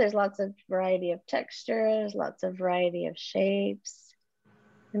 So yeah, there's lots of variety of textures, lots of variety of shapes.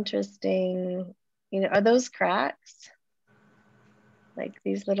 Interesting. You know, are those cracks? Like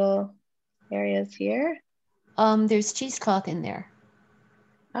these little areas here? There's cheesecloth in there.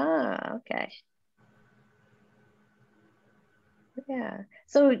 Ah, okay. Yeah.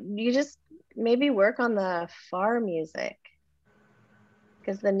 So you just maybe work on the far music,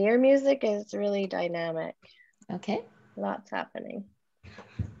 because the near music is really dynamic. Okay. Lots happening.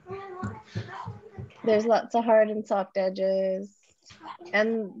 There's lots of hard and soft edges.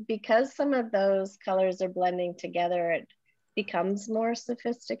 And because some of those colors are blending together, it becomes more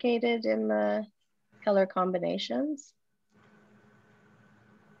sophisticated in the color combinations.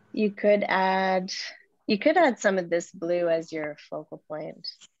 You could add some of this blue as your focal point,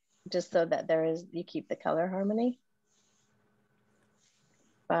 just so that you keep the color harmony.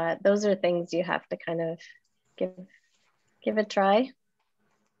 But those are things you have to kind of give a try.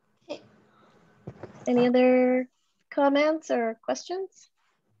 Okay. Any other comments or questions?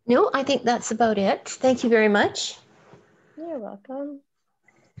 No, I think that's about it. Thank you very much. You're welcome.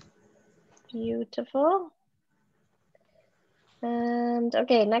 Beautiful. And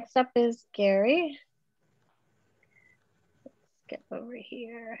okay, next up is Gary. get over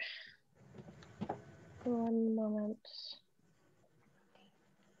here. One moment.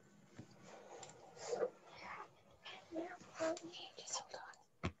 Just hold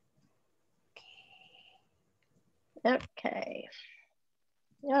on. Okay.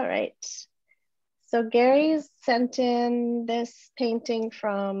 All right. So Gary's sent in this painting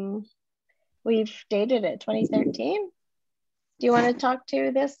from, we've dated it 2013. Do you want to talk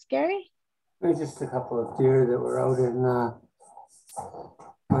to this, Gary? There's just a couple of deer that were out in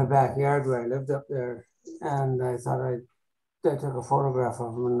my backyard where I lived up there, and I thought I took a photograph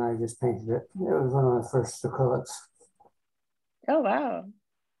of them and I just painted it. It was one of the first acrylics. Oh, wow.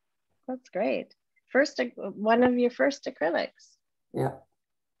 That's great. One of your first acrylics. Yeah.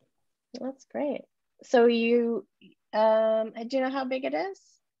 That's great. So you, do you know how big it is,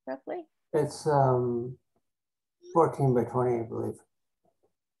 roughly? It's 14 by 20, I believe.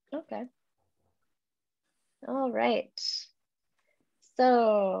 Okay. All right.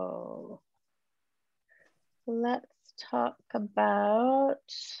 So let's talk about,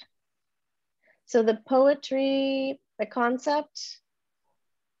 so the poetry, the concept,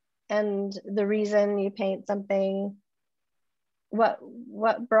 and the reason you paint something. What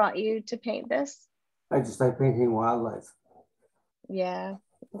brought you to paint this? I just like painting wildlife. Yeah,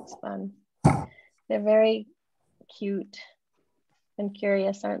 it's fun. They're very cute and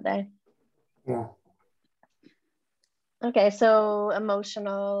curious, aren't they? Yeah. Okay, so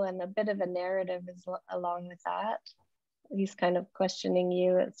emotional and a bit of a narrative is along with that. He's kind of questioning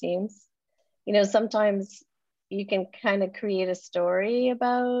you, it seems. You know, sometimes you can kind of create a story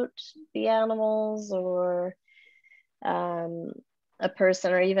about the animals or a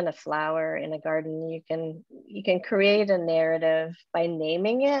person or even a flower in a garden. You can create a narrative by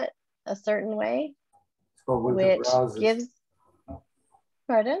naming it a certain way, which gives,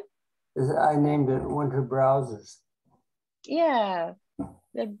 pardon? I named it Winter Browsers. Yeah,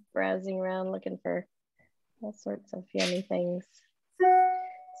 they're browsing around looking for all sorts of yummy things.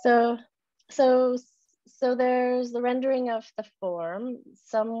 So there's the rendering of the form.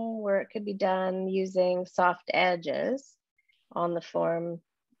 Some work could be done using soft edges on the form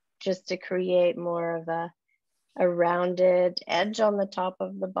just to create more of a rounded edge on the top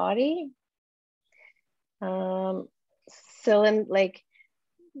of the body. Like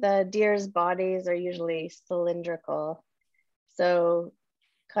the deer's bodies are usually cylindrical. So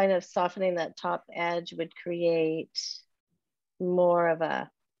kind of softening that top edge would create more of a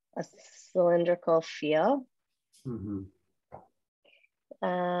cylindrical feel. Mm-hmm.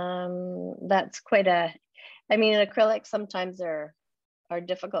 That's quite I mean, acrylics sometimes are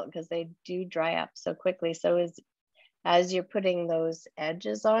difficult because they do dry up so quickly. So as you're putting those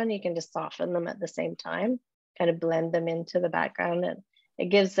edges on, you can just soften them at the same time, kind of blend them into the background. And it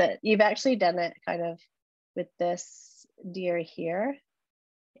gives it, you've actually done it kind of with this deer here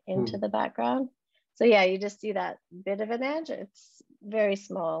into the background. So yeah, you just see that bit of an edge. It's very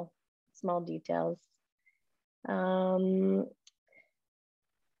small details.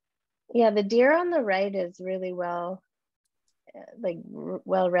 Yeah, the deer on the right is really well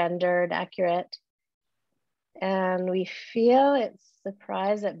rendered, accurate. And we feel it's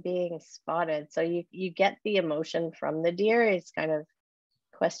surprised at being spotted. So you get the emotion from the deer. It's kind of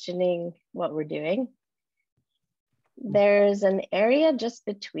questioning what we're doing. There's an area just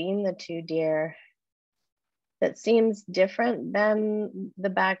between the two deer that seems different than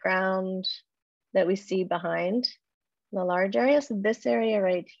the background that we see behind the large area. So this area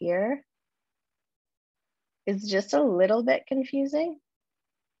right here is just a little bit confusing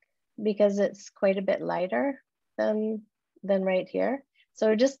because it's quite a bit lighter than right here.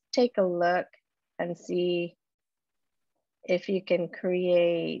 So just take a look and see if you can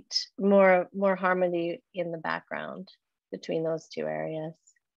create more harmony in the background between those two areas.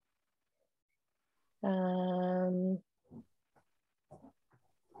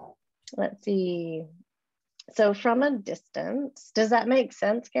 Let's see. So from a distance, does that make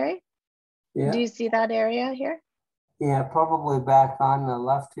sense, Gary? Yeah. Do you see that area here? Yeah, probably back on the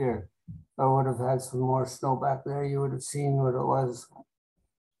left here. I would have had some more snow back there. You would have seen what it was.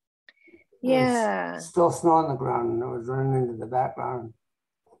 Yeah. Still snow on the ground and it was running into the background.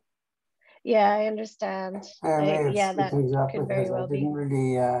 Yeah, I understand. Yeah, that could very well be. I didn't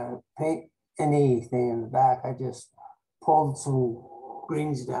really paint anything in the back. I just pulled some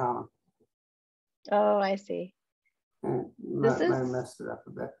greens down. Oh, I see. And I messed it up a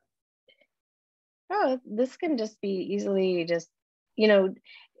bit. Oh, this can just be easily just, you know,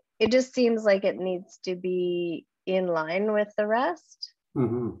 it just seems like it needs to be in line with the rest.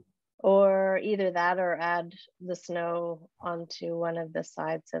 Mm-hmm. Or either that or add the snow onto one of the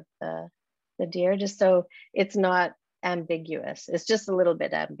sides of the deer, just so it's not ambiguous. It's just a little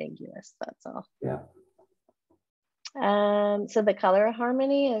bit ambiguous, that's all. Yeah. So the color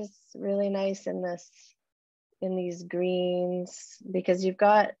harmony is really nice in these greens, because you've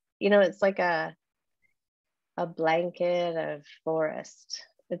got, you know, it's like a blanket of forest.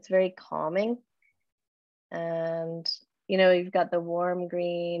 It's very calming. And, you know, you've got the warm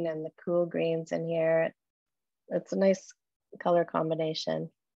green and the cool greens in here. It's a nice color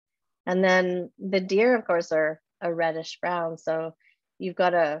combination. And then the deer, of course, are a reddish brown. So you've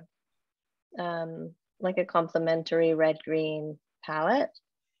got a, like a complementary red-green palette,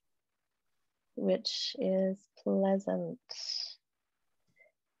 which is pleasant.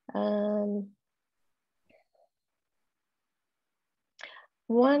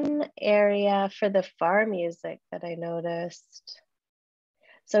 One area for the far music that I noticed.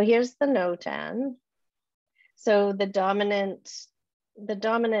 So here's the Notan. So the dominant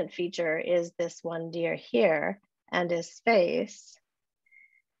feature is this one deer here and his face.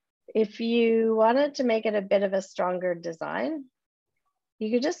 If you wanted to make it a bit of a stronger design,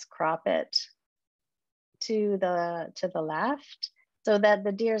 you could just crop it to the left so that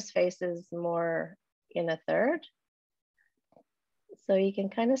the deer's face is more in a third. So you can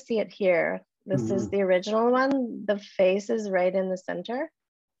kind of see it here. This is the original one. The face is right in the center.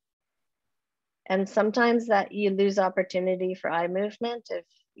 And sometimes that you lose opportunity for eye movement if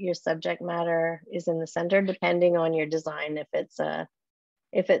your subject matter is in the center, depending on your design. If it's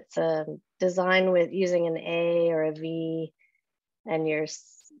a design with using an A or a V and your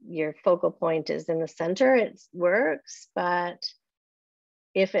focal point is in the center, it works. But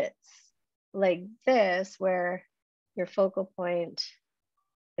if it's like this, where your focal point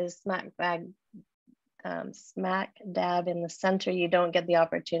is smack dab in the center, you don't get the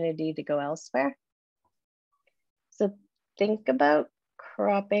opportunity to go elsewhere. So think about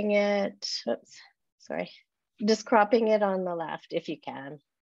cropping it, just cropping it on the left if you can,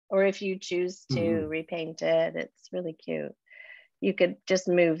 or if you choose to repaint it, it's really cute. You could just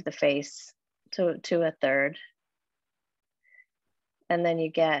move the face to a third, and then you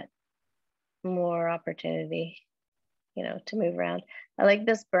get more opportunity, you know, to move around. I like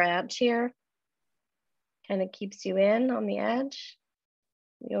this branch here, kind of keeps you in on the edge,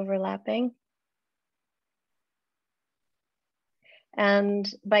 the overlapping. And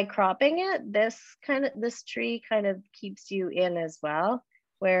by cropping it, this tree kind of keeps you in as well.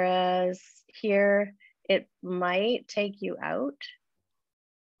 Whereas here, it might take you out.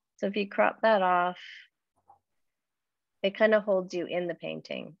 So if you crop that off, it kind of holds you in the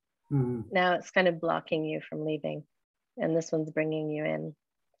painting. Now it's kind of blocking you from leaving, and this one's bringing you in.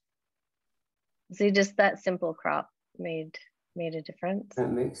 So just that simple crop made a difference.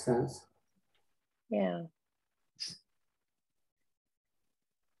 That makes sense. Yeah.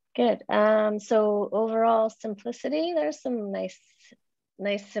 Good. So overall simplicity, there's some nice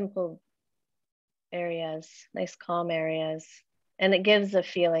simple areas, nice calm areas, and it gives a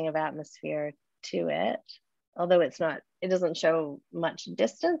feeling of atmosphere to it. Although it doesn't show much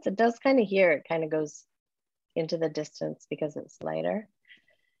distance, it does kind of here, it kind of goes into the distance because it's lighter.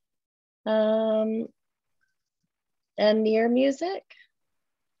 And near music.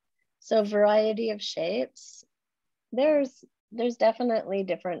 So variety of shapes. There's definitely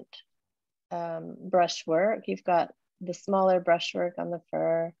different brushwork. You've got the smaller brushwork on the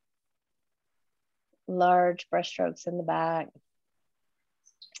fur, large brushstrokes in the back.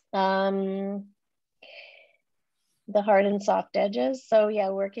 The hard and soft edges. So yeah,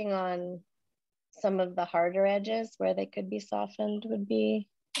 working on some of the harder edges where they could be softened would be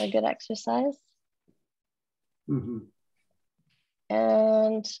a good exercise.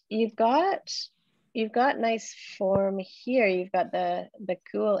 And you've got nice form here. You've got the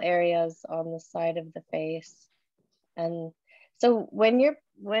cool areas on the side of the face. And so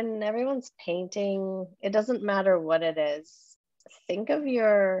when everyone's painting, it doesn't matter what it is. Think of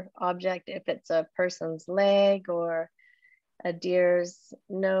your object, if it's a person's leg or a deer's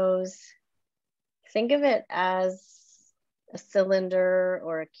nose, think of it as a cylinder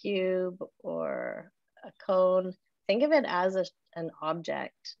or a cube or a cone. Think of it as an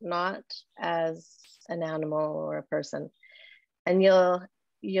object, not as an animal or a person. And you'll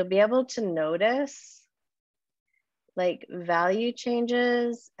be able to notice like value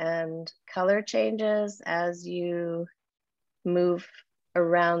changes and color changes as you move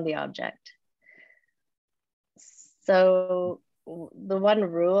around the object. So the one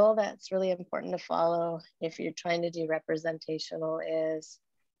rule that's really important to follow if you're trying to do representational is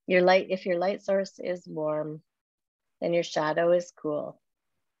if your light source is warm, then your shadow is cool.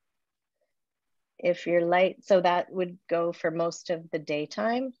 So that would go for most of the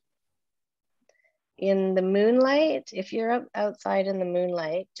daytime. in the moonlight, if you're outside in the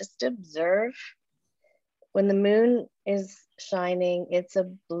moonlight, just observe when the moon is shining, it's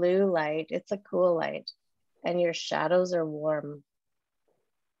a blue light, it's a cool light, and your shadows are warm.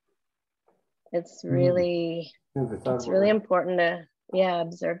 It's really, it's really important to,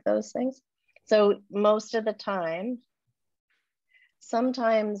 observe those things. So most of the time,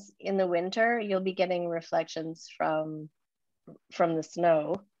 sometimes in the winter, you'll be getting reflections from the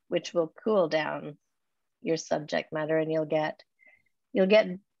snow, which will cool down your subject matter, and you'll get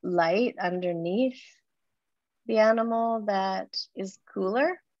light underneath the animal that is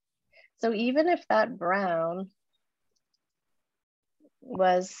cooler. So even if that brown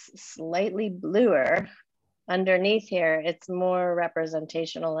was slightly bluer underneath here, it's more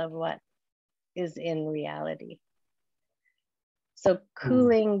representational of what is in reality. So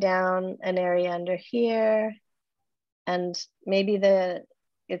cooling down an area under here, and maybe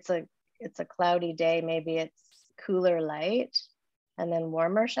it's a cloudy day, maybe it's cooler light and then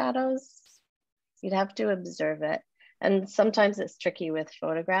warmer shadows. You'd have to observe it. And sometimes it's tricky with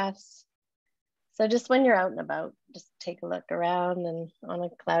photographs. So just when you're out and about, just take a look around, and on a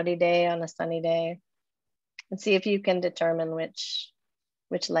cloudy day, on a sunny day, and see if you can determine which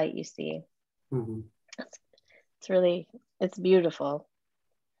light you see. Mm-hmm. It's beautiful.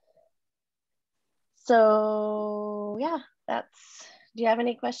 So yeah, do you have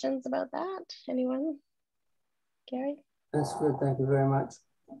any questions about that? Anyone? Gary? That's good, thank you very much.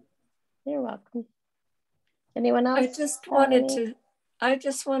 You're welcome. Anyone else? I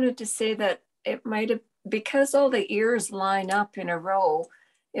just wanted to say that it might have, because all the ears line up in a row,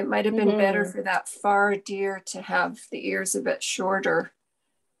 it might have been better for that far deer to have the ears a bit shorter.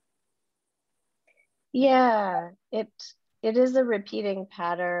 Yeah, it is a repeating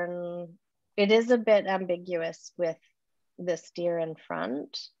pattern. It is a bit ambiguous with this deer in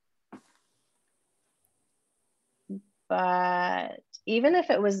front. But even if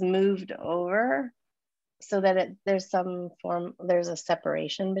it was moved over so that there's a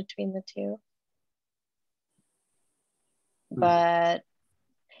separation between the two. But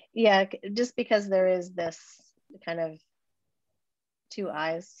yeah, just because there is this kind of two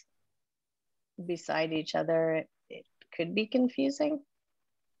eyes beside each other, it could be confusing.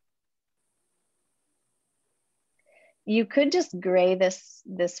 You could just gray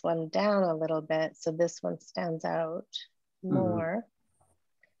this one down a little bit so this one stands out more.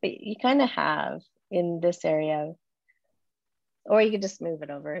 But you kind of have in this area, or you could just move it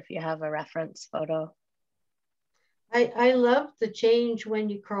over if you have a reference photo. I loved the change when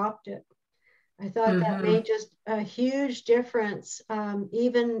you cropped it. I thought that made just a huge difference,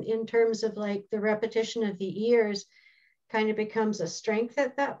 even in terms of like the repetition of the ears kind of becomes a strength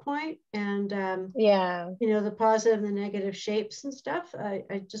at that point. And you know, the positive and the negative shapes and stuff.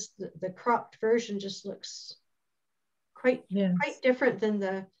 I just, the cropped version just looks quite different than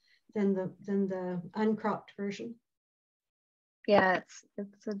the uncropped version. Yeah,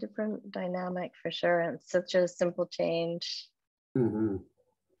 it's a different dynamic for sure. And it's such a simple change.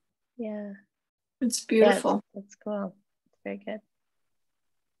 Yeah. It's beautiful. Yeah, it's cool. It's very good.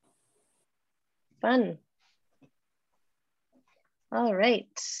 Fun. All right.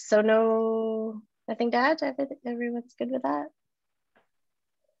 So nothing to add? Everyone's good with that?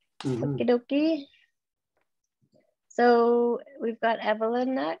 Okie dokie. So we've got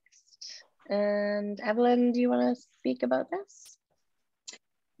Evelyn next. And Evelyn, do you want to speak about this?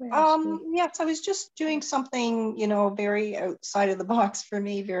 Yes, I was just doing something, you know, very outside of the box for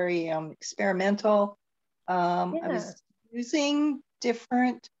me, very experimental. I was using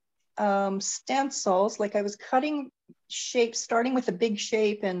different stencils, like I was cutting shapes, starting with a big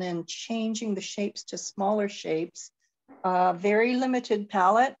shape and then changing the shapes to smaller shapes. Very limited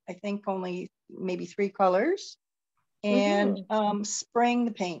palette, I think only maybe 3 colors, and spraying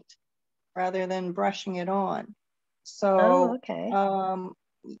the paint rather than brushing it on. So,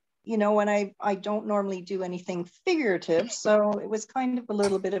 you know, and I don't normally do anything figurative, so it was kind of a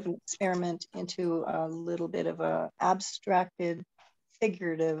little bit of an experiment into a little bit of a abstracted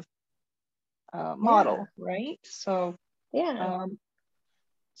figurative model, right? So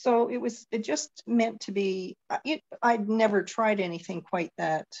so it just meant to be, I'd never tried anything quite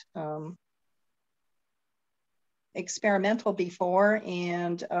that experimental before,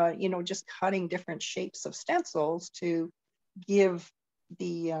 and you know, just cutting different shapes of stencils to give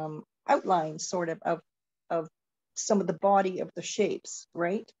the outline sort of some of the body of the shapes,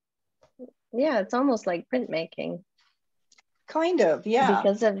 right? Yeah, it's almost like printmaking. Kind of, yeah.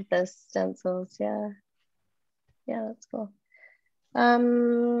 Because of the stencils, yeah. Yeah, that's cool.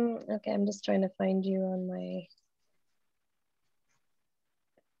 Okay, I'm just trying to find you on my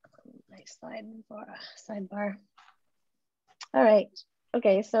sidebar. All right.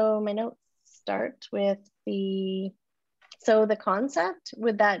 Okay, so my notes start with the concept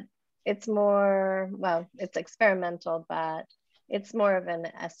with that, it's more, well, it's experimental, but it's more of an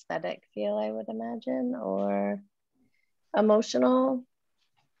aesthetic feel, I would imagine, or emotional.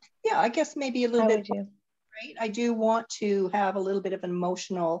 Yeah, I guess maybe a little How bit. would you? Right. I do want to have a little bit of an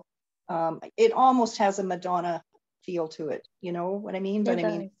emotional, it almost has a Madonna feel to it. You know what I mean? But I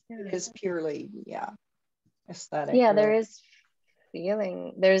mean, it is purely, aesthetic. Yeah, there is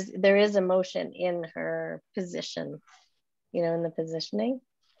feeling. There is emotion in her position, you know, in the positioning.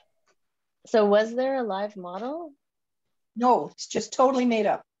 So was there a live model? No, it's just totally made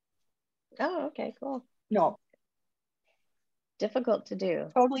up. Oh, okay, cool. No. Difficult to do.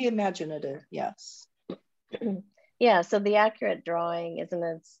 Totally imaginative, yes. Yeah, so the accurate drawing isn't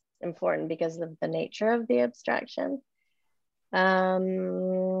as important because of the nature of the abstraction.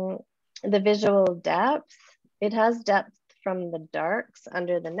 The visual depth, it has depth from the darks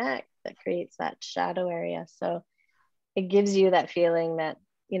under the neck that creates that shadow area. So it gives you that feeling that,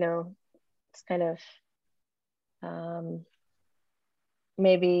 you know, it's kind of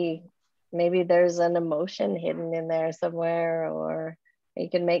maybe there's an emotion hidden in there somewhere, or you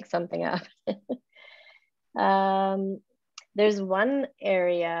can make something up. There's one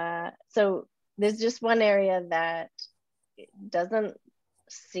area, so there's just one area that doesn't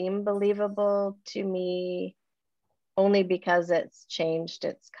seem believable to me, only because it's changed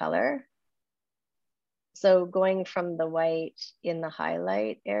its color. So going from the white in the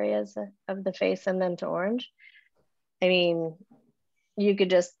highlight areas of the face and then to orange, I mean, you could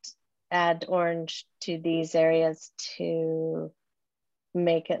just add orange to these areas to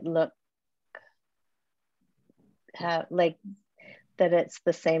make it look like that it's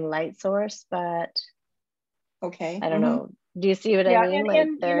the same light source, but okay, I don't know. Do you see what I mean?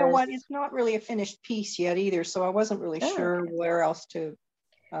 And you know what? It's not really a finished piece yet either, so I wasn't really sure where else to,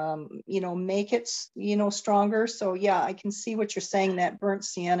 you know, make it, you know, stronger. So yeah, I can see what you're saying. That burnt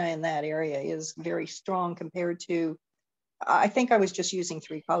sienna in that area is very strong compared to. I think I was just using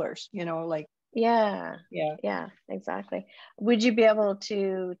 3 colors. You know, like. Yeah, exactly. Would you be able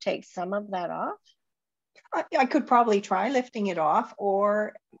to take some of that off? I could probably try lifting it off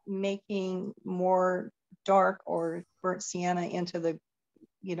or making more dark or burnt sienna into the,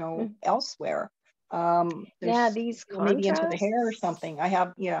 you know, elsewhere. These contrasts, maybe into the hair or something.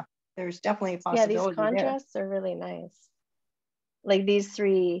 There's definitely a possibility. Yeah, these contrasts are really nice. Like these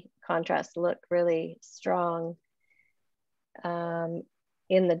 3 contrasts look really strong in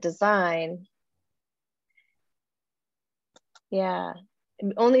the design. Yeah,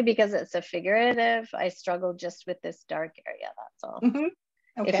 only because it's a figurative, I struggled just with this dark area, that's all.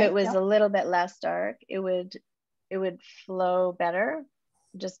 Okay, if it was a little bit less dark, it would flow better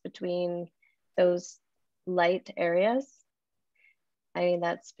just between those light areas. I mean,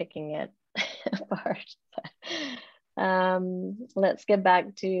 that's picking it apart. Let's get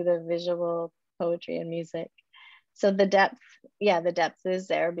back to the visual poetry and music. So the depth, the depth is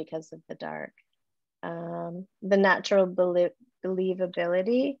there because of the dark. The natural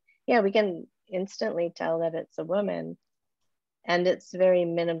believability, we can instantly tell that it's a woman, and it's very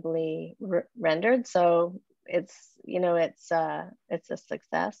minimally rendered, so it's, you know, it's a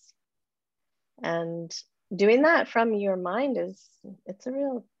success. And doing that from your mind it's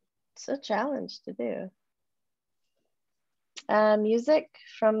a challenge to do. Music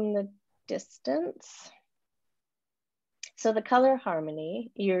from the distance, so the color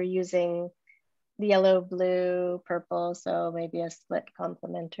harmony, you're using the yellow, blue, purple, so maybe a split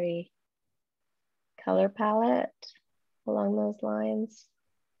complementary color palette along those lines.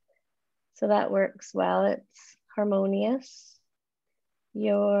 So that works well, it's harmonious.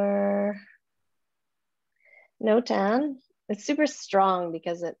 Your Notan, it's super strong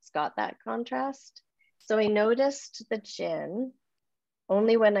because it's got that contrast. So I noticed the chin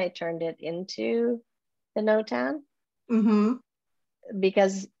only when I turned it into the Notan.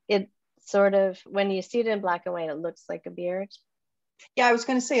 Because it sort of, when you see it in black and white, it looks like a beard. Yeah, I was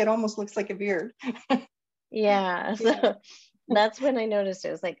going to say it almost looks like a beard. So that's when I noticed it.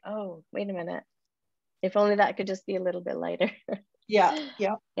 It was like, oh, wait a minute. If only that could just be a little bit lighter. Yeah.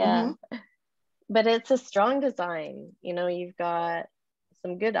 But it's a strong design. You know, you've got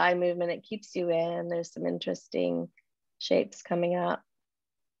some good eye movement. It keeps you in. There's some interesting shapes coming up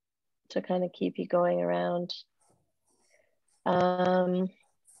to kind of keep you going around.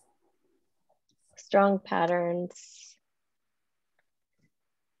 Strong patterns.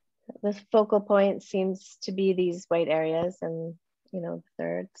 The focal point seems to be these white areas and, you know,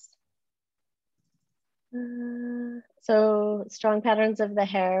 thirds. So strong patterns of the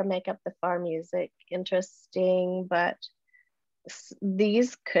hair make up the far music. Interesting, but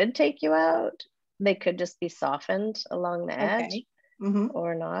these could take you out. They could just be softened along the edge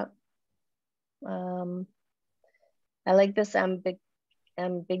or not. I like this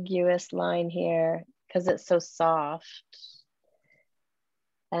ambiguous line here because it's so soft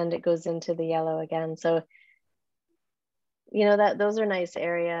and it goes into the yellow again. So, you know, that those are nice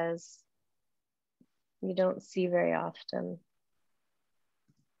areas you don't see very often.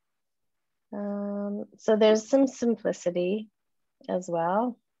 So there's some simplicity as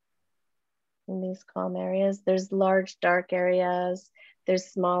well in these calm areas. There's large dark areas, there's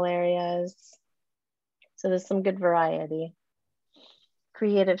small areas. So there's some good variety.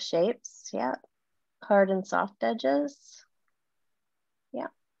 Creative shapes, yeah. Hard and soft edges, yeah.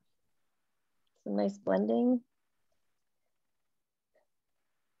 Some nice blending.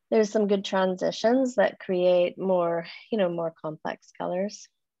 There's some good transitions that create more, you know, more complex colors.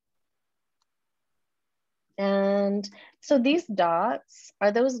 And so these dots,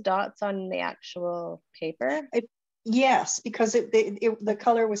 are those dots on the actual paper? Yes, because the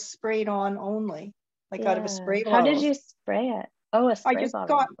color was sprayed on only, like out of a spray bottle. How did you spray it? Oh, a spray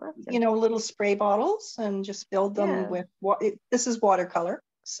bottle. I just got, you know, little spray bottles and just filled them with what, this is watercolor.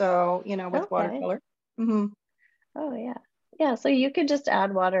 So, you know, with watercolor. Oh, yeah. Yeah, so you could just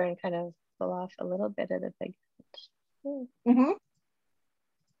add water and kind of pull off a little bit of the pigment.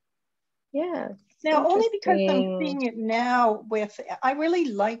 Yeah. Now, only because I'm seeing it now with, I really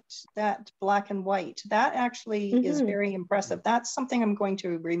liked that black and white. That actually is very impressive. That's something I'm going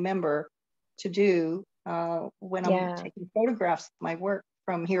to remember to do when I'm taking photographs of my work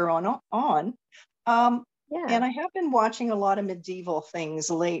from here on. And I have been watching a lot of medieval things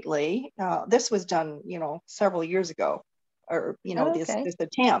lately. This was done, you know, several years ago, or, you know, this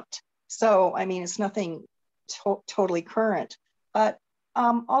attempt. So, I mean, it's nothing totally current, but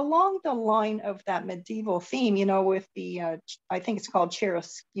along the line of that medieval theme, you know, with the, I think it's called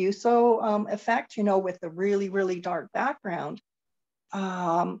chiaroscuro effect, you know, with the really, really dark background,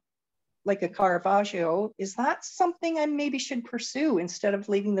 like a Caravaggio, is that something I maybe should pursue instead of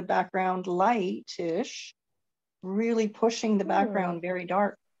leaving the background lightish, really pushing the background very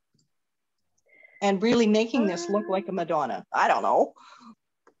dark and really making this look like a Madonna? I don't know.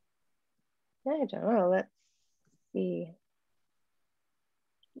 I don't know. Let's see.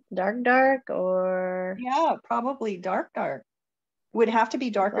 Dark or? Yeah, probably dark. Would have to be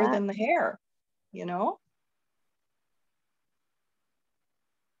darker than the hair, you know?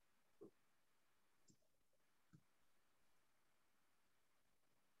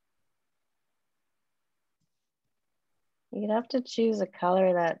 You'd have to choose a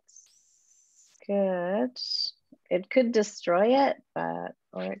color that's good. It could destroy it,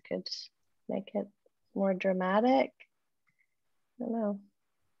 or it could make it more dramatic. I don't know.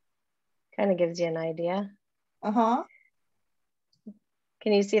 Kind of gives you an idea. Can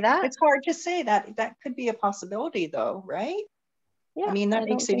you see that? It's hard to say. That could be a possibility though, right? Yeah. I mean, that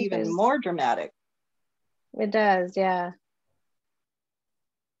makes it even more dramatic. It does, yeah.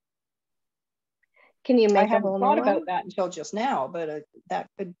 Can you make I hadn't thought about that until just now, but that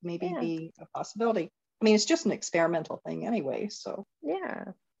could maybe be a possibility. I mean, it's just an experimental thing anyway, so. Yeah.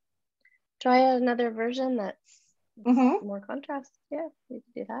 Try another version that's more contrast. Yeah, we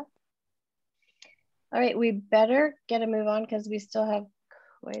could do that. All right, we better get a move on because we still have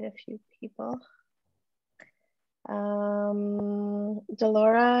quite a few people.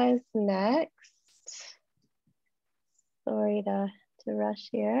 Delora is next. Sorry to rush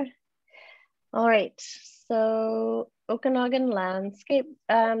here. All right, so Okanagan landscape.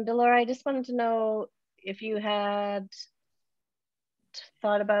 Delora, I just wanted to know if you had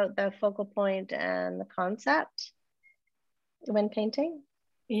thought about the focal point and the concept when painting.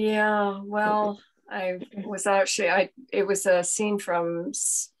 Yeah, well, it was a scene from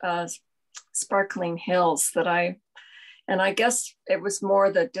Sparkling Hills that I guess it was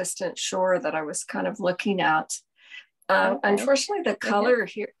more the distant shore that I was kind of looking at. Unfortunately, the color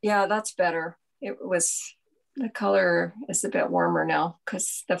here, yeah, that's better. The color is a bit warmer now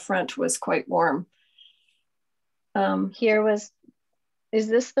because the front was quite warm. Is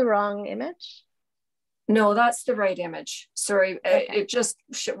this the wrong image? No, that's the right image. Sorry, it just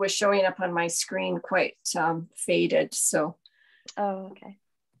was showing up on my screen quite faded, so. Oh, okay.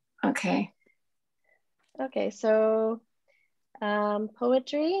 Okay. Okay, so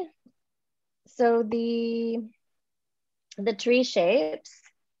poetry. So the tree shapes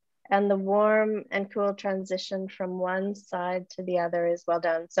and the warm and cool transition from one side to the other is well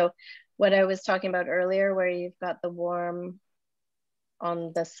done. So what I was talking about earlier, where you've got the warm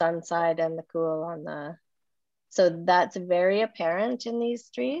on the sun side and the cool on the, so that's very apparent in these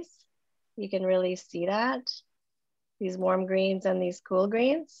trees. You can really see that. These warm greens and these cool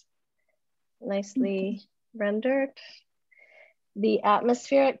greens, nicely rendered. The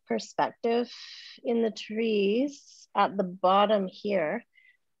atmospheric perspective in the trees at the bottom here,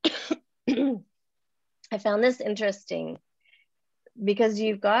 I found this interesting because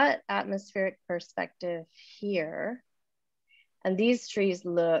you've got atmospheric perspective here, and these trees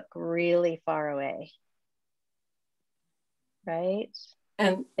look really far away, right?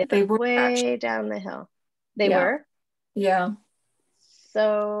 And they were way actually down the hill. They were? Yeah.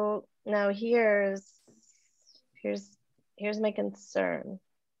 So now here's my concern.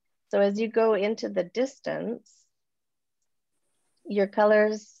 So as you go into the distance, your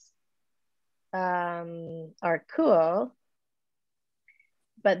colors are cool,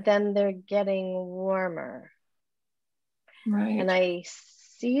 but then they're getting warmer. Right. And I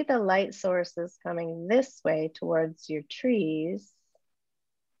see the light sources coming this way towards your trees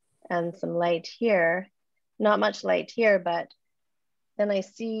and some light here. Not much light here, but then I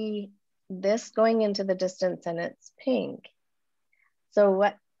see this going into the distance and it's pink. So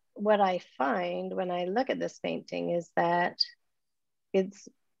what I find when I look at this painting is that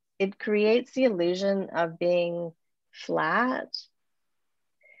it creates the illusion of being flat.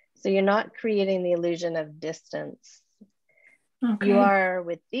 So you're not creating the illusion of distance. Okay. You are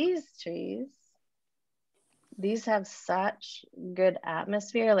with these trees. These have such good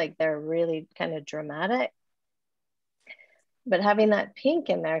atmosphere, like they're really kind of dramatic. But having that pink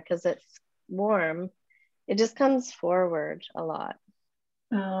in there, because it's warm, it just comes forward a lot.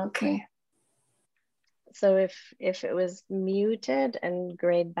 Oh, okay. So if it was muted and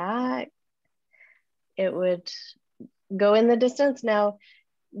grayed back, it would go in the distance. Now,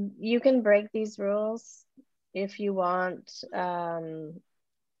 you can break these rules if you want.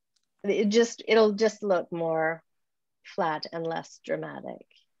 It'll just look more flat and less dramatic.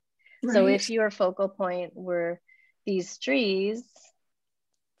 Right. So if your focal point were these trees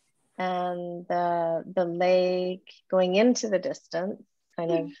and the lake going into the distance,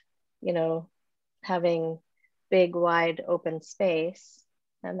 kind of, you know, having big, wide open space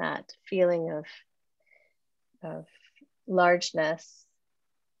and that feeling of largeness,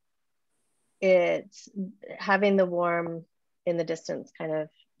 it's having the warm in the distance kind of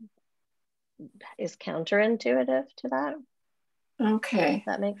is counterintuitive to that. Okay. Does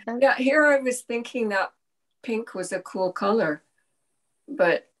that make sense? Yeah, here I was thinking that pink was a cool color,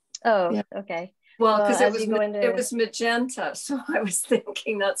 but yeah. Okay. Well, because it was magenta, so I was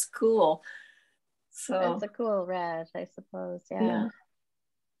thinking that's cool. So it's a cool red, I suppose. Yeah.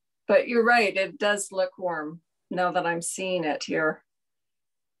 But you're right, it does look warm now that I'm seeing it here.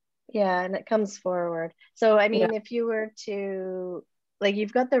 Yeah, and it comes forward. So I mean, if you were to, like,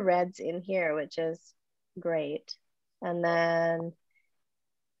 you've got the reds in here, which is great, and then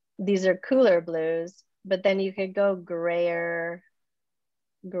these are cooler blues, but then you could go grayer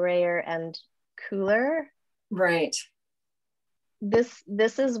and cooler. Right. This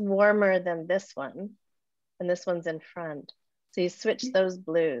is warmer than this one, and this one's in front. So you switch those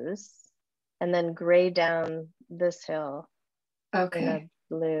blues and then gray down this hill. Okay. In a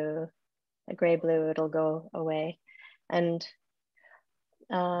blue, a gray blue, it'll go away. And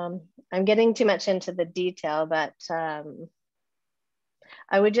I'm getting too much into the detail, but I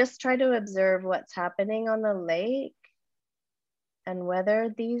would just try to observe what's happening on the lake and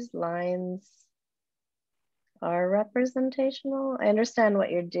whether these lines are representational. I understand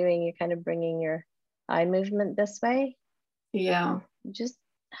what you're doing. You're kind of bringing your eye movement this way. Yeah. Just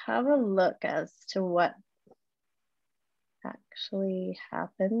have a look as to what actually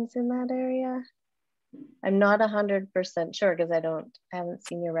happens in that area. I'm not 100% sure because I haven't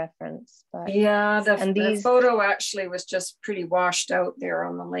seen your reference. But yeah, the photo actually was just pretty washed out there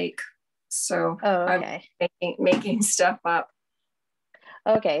on the lake. So okay. I'm making stuff up.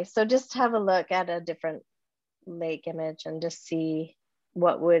 Okay, so just have a look at a different lake image and just see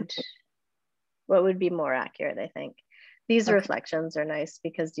what would be more accurate, I think. These reflections are nice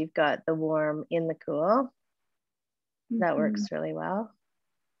because you've got the warm in the cool. That works really well.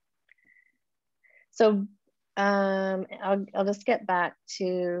 So I'll just get back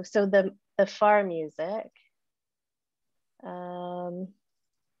to, so the far music.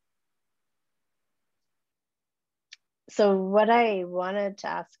 So what I wanted to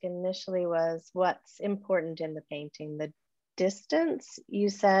ask initially was what's important in the painting? The distance you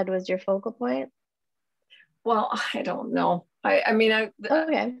said was your focal point? Well, I don't know. I mean,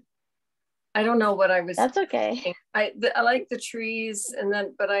 okay. I don't know what I was. That's okay. I like the trees, and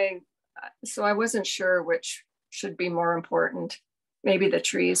then, but so I wasn't sure which should be more important. maybe the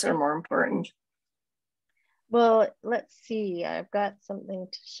trees are more important. Well, let's see. I've got something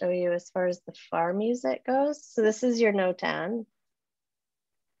to show you as far as the far music goes. So this is your Notan.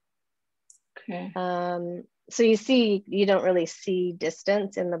 Okay. So you see, you don't really see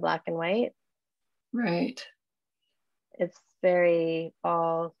distance in the black and white. Right. It's very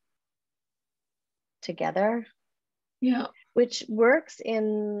all together. Yeah. Which works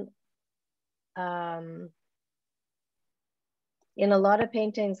in a lot of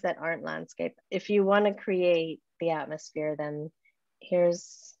paintings that aren't landscape. If you want to create the atmosphere, then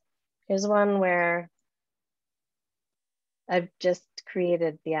here's one where I've just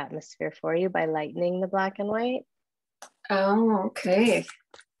created the atmosphere for you by lightening the black and white. Oh, okay.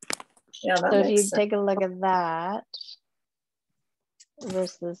 Yeah, that so if you sense. take a look at that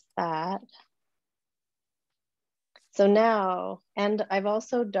versus that. So now, and I've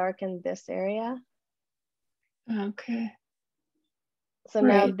also darkened this area. Okay. So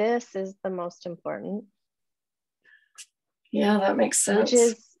now this is the most important. Yeah, that makes sense. Which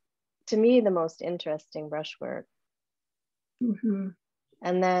is, to me, the most interesting brushwork. Mm-hmm.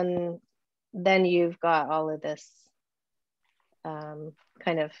 And then you've got all of this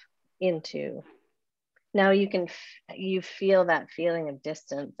kind of into. Now you feel that feeling of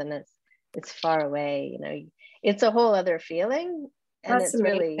distance, and it's far away. You know, it's a whole other feeling, and That's it's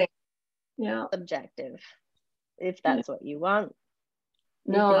amazing. really subjective. If that's what you want,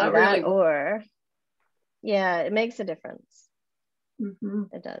 no, that really. Or yeah, it makes a difference. Mm-hmm.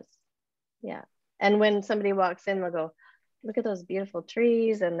 It does. Yeah. And when somebody walks in, they'll go, look at those beautiful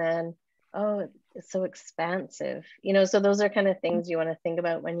trees. And then, oh, it's so expansive. You know, so those are kind of things you want to think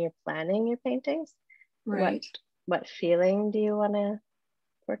about when you're planning your paintings. Right. What feeling do you want to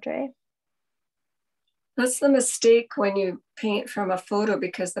portray? That's the mistake when you paint from a photo,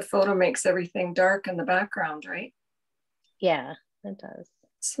 because the photo makes everything dark in the background, right? Yeah, it does.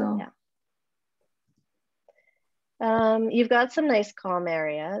 So yeah. You've got some nice calm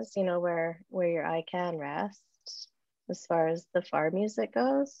areas, you know, where your eye can rest as far as the far music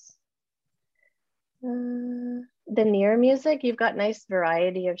goes. The near music, you've got nice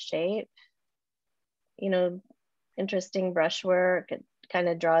variety of shape, you know, interesting brushwork. It kind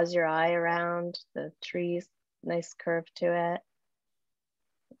of draws your eye around the trees, nice curve to it.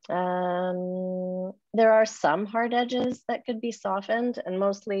 There are some hard edges that could be softened, and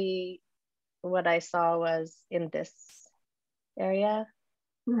mostly what I saw was in this area.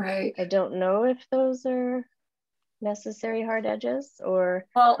 Right. I don't know if those are necessary hard edges or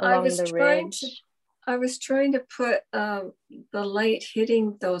along the ridge. I was trying to put the light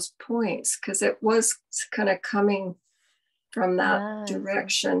hitting those points, because it was kind of coming from that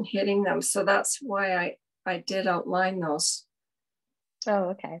direction, hitting them. So that's why I did outline those.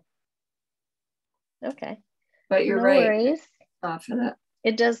 Oh, okay. Okay. But you're right. Worries. Soften it.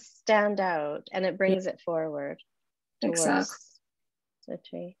 It does stand out, and it brings it forward towards the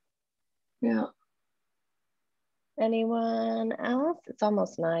tree. Yeah. Anyone else? It's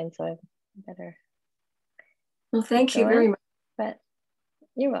almost 9, so I better. Well, thank you very much. But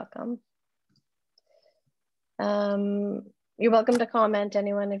you're welcome. You're welcome to comment,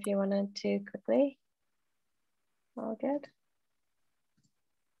 anyone, if you wanted to quickly. All good.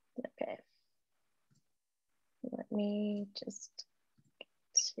 Okay. Let me just get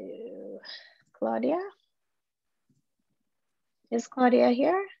to Claudia. Is Claudia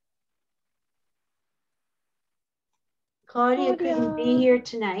here? Claudia couldn't be here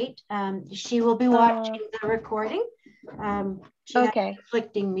tonight. She will be watching the recording. She had a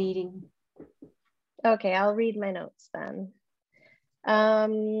conflicting meeting. Okay, I'll read my notes then.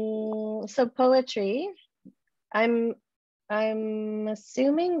 So poetry, I'm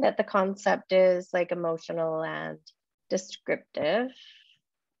assuming that the concept is like emotional and descriptive,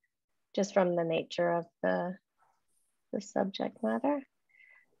 just from the nature of the subject matter.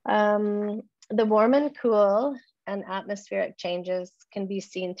 The warm and cool and atmospheric changes can be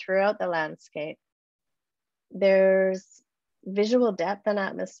seen throughout the landscape. There's visual depth and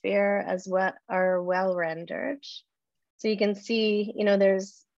atmosphere as well are well rendered. So you can see, you know,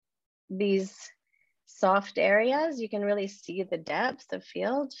 there's these soft areas, you can really see the depth of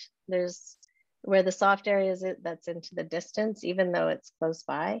field. There's where the soft area is, that's into the distance, even though it's close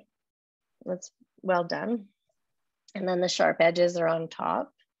by. That's well done. And then the sharp edges are on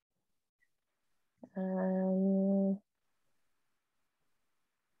top.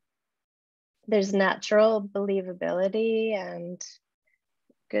 There's natural believability and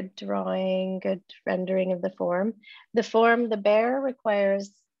good drawing, good rendering of the form. The bear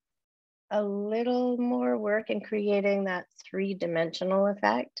requires a little more work in creating that 3-dimensional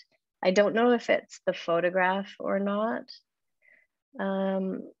effect. I don't know if it's the photograph or not.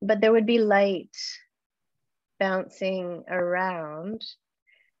 But there would be light bouncing around.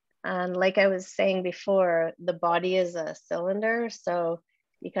 And like I was saying before, the body is a cylinder, so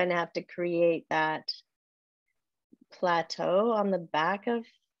you kind of have to create that plateau on the back of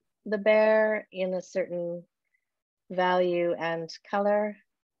the bear in a certain value and color.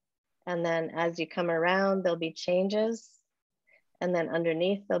 And then as you come around, there'll be changes. And then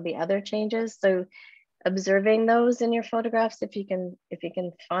underneath, there'll be other changes. So observing those in your photographs, if you can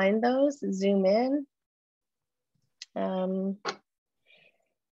find those, zoom in.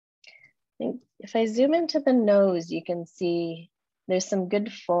 If I zoom into the nose, you can see there's some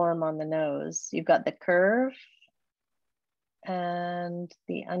good form on the nose. You've got the curve and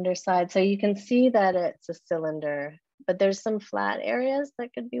the underside. So you can see that it's a cylinder, but there's some flat areas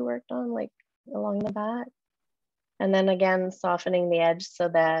that could be worked on, like along the back. And then again, softening the edge so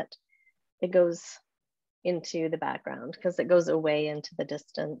that it goes into the background, because it goes away into the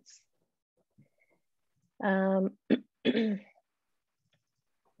distance.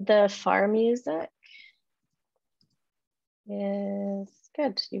 The far music is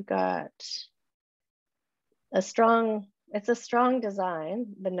good. You've got it's a strong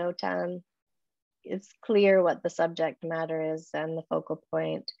design. The Notan, it's clear what the subject matter is and the focal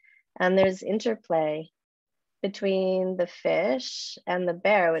point. And there's interplay between the fish and the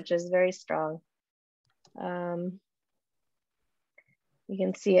bear, which is very strong. You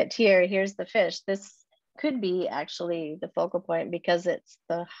can see it here. Here's the fish. This could be actually the focal point because it's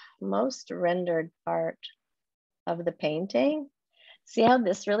the most rendered part of the painting. See how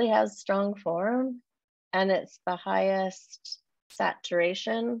this really has strong form, and it's the highest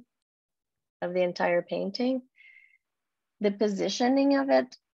saturation of the entire painting. The positioning of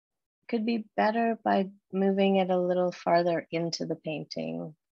it could be better by moving it a little farther into the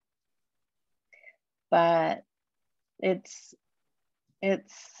painting, but it's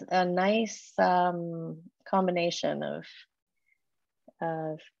a nice combination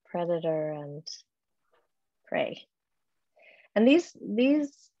of predator and prey. And these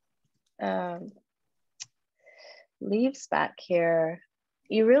leaves back here,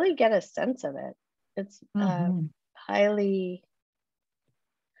 you really get a sense of it. It's highly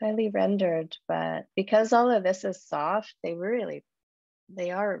rendered, but because all of this is soft, they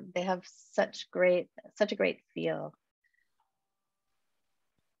have such a great feel.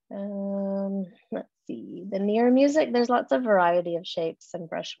 Let's see, the near music, there's lots of variety of shapes and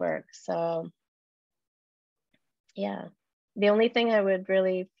brushwork. So yeah, the only thing I would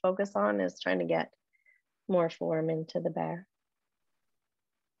really focus on is trying to get more form into the bear.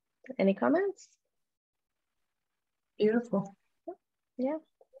 Any comments? Beautiful. Yeah.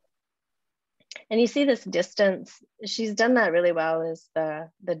 And you see this distance, she's done that really well, is the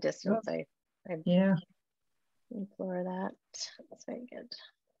distance. I yeah, implore that. That's very good.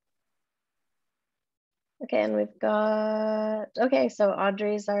 Okay, and we've got, okay, so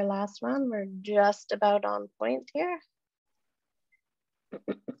Audrey's our last one. We're just about on point here.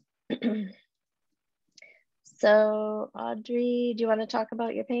 So Audrey, do you want to talk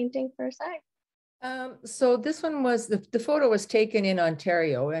about your painting for a sec? So this one was, the photo was taken in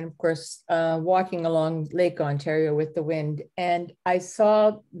Ontario, and of course, walking along Lake Ontario with the wind, and I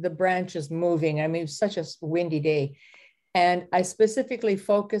saw the branches moving. I mean, it was such a windy day. And I specifically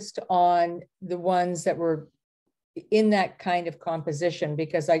focused on the ones that were in that kind of composition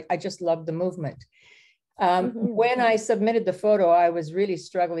because I just loved the movement. When I submitted the photo, I was really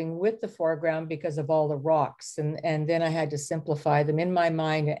struggling with the foreground because of all the rocks. And then I had to simplify them in my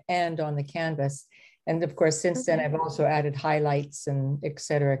mind and on the canvas. And of course, since then, I've also added highlights and et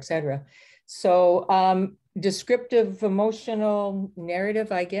cetera, et cetera. So descriptive, emotional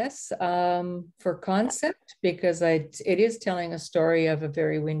narrative, I guess, for concept, because it is telling a story of a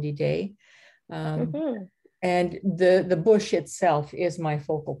very windy day. And the bush itself is my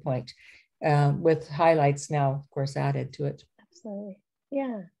focal point, with highlights now, of course, added to it. Absolutely.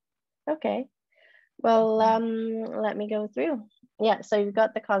 Yeah. Okay. Well, let me go through. Yeah, so you've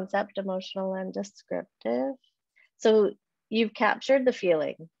got the concept, emotional and descriptive. So you've captured the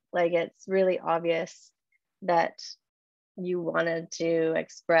feeling. Like, it's really obvious that you wanted to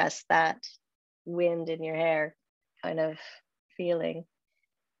express that wind in your hair kind of feeling.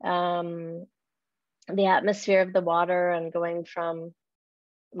 The atmosphere of the water and going from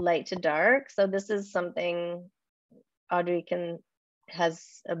light to dark. So this is something Audrey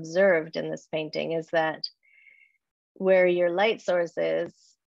has observed in this painting, is that where your light source is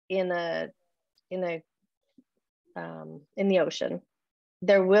in the ocean,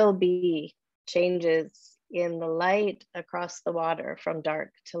 there will be changes in the light across the water from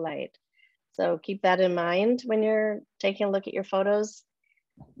dark to light. So keep that in mind when you're taking a look at your photos.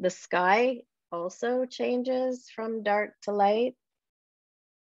 The sky also changes from dark to light.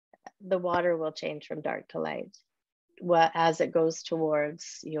 The water will change from dark to light as it goes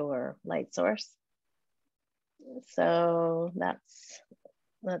towards your light source. So that's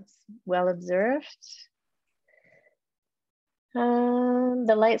well observed.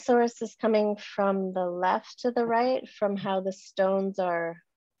 The light source is coming from the left to the right from how the stones are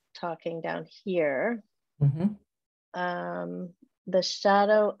talking down here. The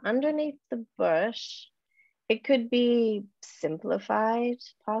shadow underneath the bush, it could be simplified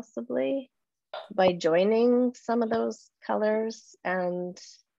possibly by joining some of those colors and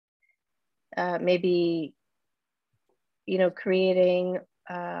maybe, you know, creating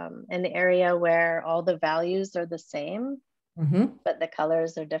an area where all the values are the same, but the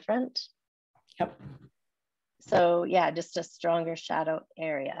colors are different. Yep. So yeah, just a stronger shadow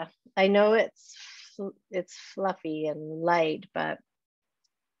area. I know it's fluffy and light, but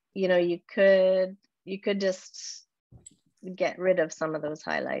you know, you could just get rid of some of those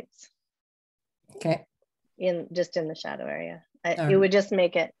highlights. Okay. In the shadow area. It would just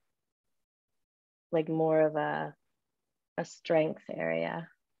make it like more of a strength area.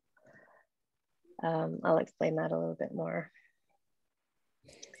 I'll explain that a little bit more.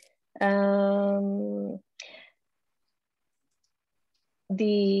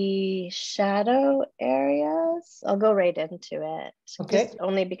 The shadow areas, I'll go right into it. Okay. Just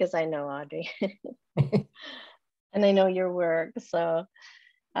only because I know Audrey and I know your work. So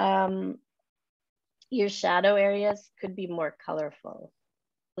your shadow areas could be more colorful.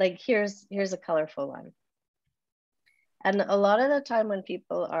 Like here's a colorful one. And a lot of the time when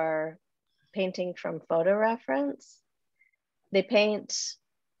people are painting from photo reference, they paint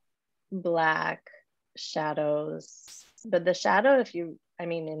black shadows, but the shadow,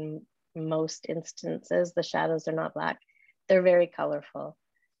 in most instances, the shadows are not black. They're very colorful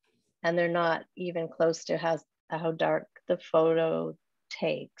and they're not even close to how dark the photo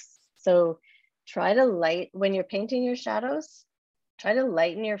takes. So try to when you're painting your shadows, try to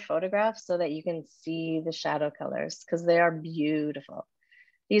lighten your photograph so that you can see the shadow colors because they are beautiful.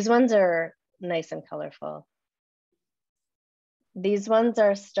 These ones are nice and colorful. These ones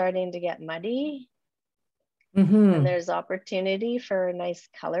are starting to get muddy. And there's opportunity for nice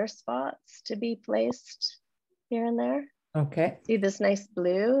color spots to be placed here and there. Okay. See this nice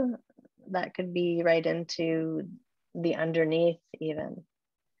blue? That could be right into the underneath even.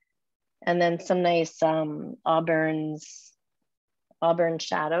 And then some nice auburn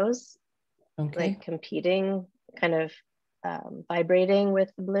shadows, like competing, kind of vibrating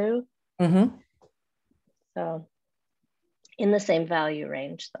with the blue. So in the same value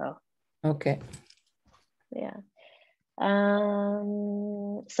range though. Okay. Yeah.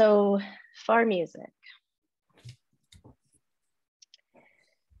 So far music.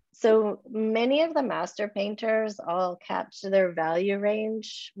 So many of the master painters all capture their value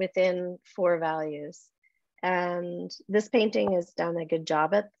range within 4 values. And this painting has done a good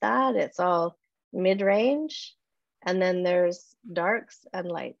job at that. It's all mid-range. And then there's darks and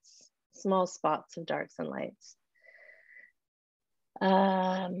lights, small spots of darks and lights.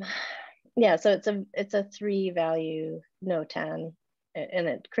 Yeah, so it's a 3-value Notan, and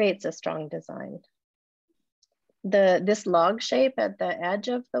it creates a strong design. This log shape at the edge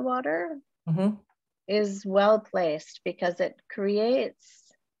of the water is well placed because it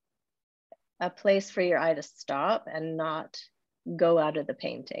creates a place for your eye to stop and not go out of the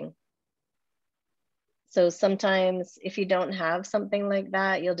painting. So sometimes if you don't have something like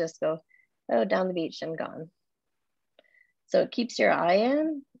that, you'll just go, oh, down the beach and gone. So it keeps your eye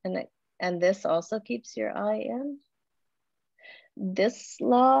in, and this also keeps your eye in. This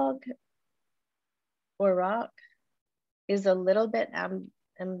log or rock is a little bit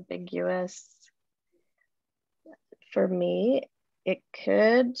ambiguous for me. It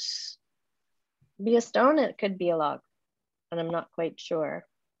could be a stone, it could be a log, and I'm not quite sure.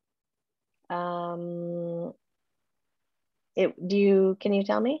 Can you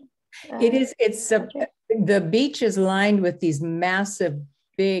tell me? The beach is lined with these massive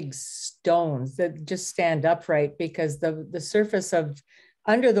big stones that just stand upright because the surface of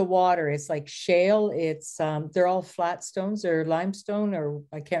under the water, it's like shale. It's they're all flat stones or limestone, or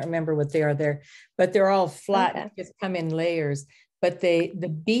I can't remember what they are there, but they're all flat. Okay. Just come in layers. But the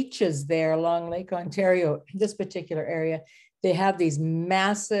beaches there along Lake Ontario, this particular area, they have these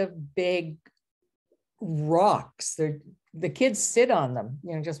massive big rocks. The kids sit on them,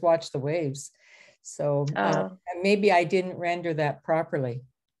 just watch the waves. So maybe I didn't render that properly.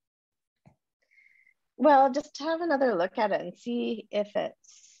 Well, just have another look at it and see if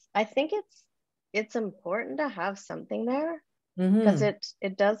it's I think it's important to have something there because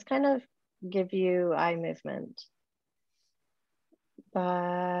it does kind of give you eye movement,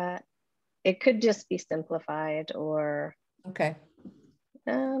 but it could just be simplified or okay.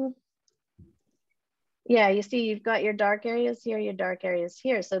 Yeah, you see, you've got your dark areas here, your dark areas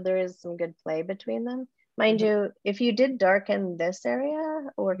here, so there is some good play between them. Mind you, if you did darken this area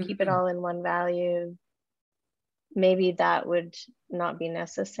or keep it all in one value, maybe that would not be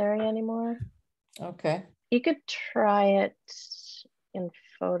necessary anymore. Okay. You could try it in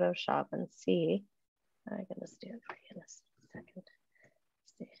Photoshop and see. I can just do it for you in a second.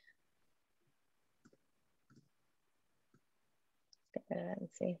 Let's see. Stick it out and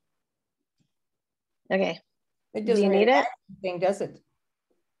see. Okay. It do doesn't you really need it? add anything, does it?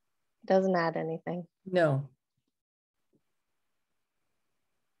 Doesn't add anything. No.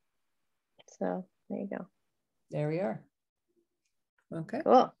 So there you go. There we are. Okay.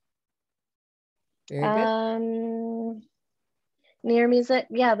 Cool. Very good. Near music,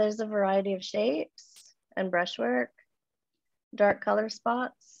 yeah, there's a variety of shapes and brushwork, dark color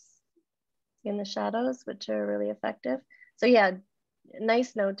spots in the shadows, which are really effective. So yeah,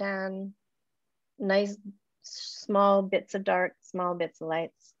 nice Notan, nice small bits of dark, small bits of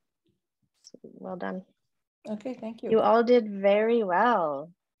lights. Well done. Okay, thank you. You all did very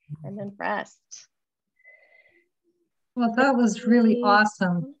well. I'm impressed. Well, that was really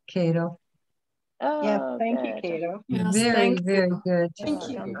awesome, Kato. Oh, yeah, thank you, good. Kato. Yes, very, thank very you. good. Thank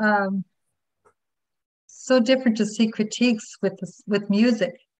you. So different to see critiques with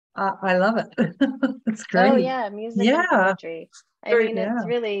music. I love it. It's great. Oh yeah, music and poetry. I mean, it's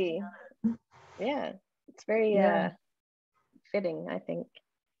really, yeah, it's very fitting, I think.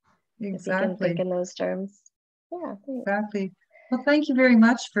 Exactly. If you can think in those terms. Yeah. Thanks. Exactly. Well, thank you very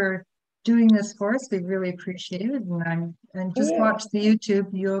much for doing this for us. We really appreciate it. And just watch the YouTube.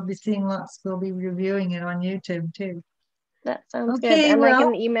 You'll be seeing lots. We'll be reviewing it on YouTube too. That sounds good. And I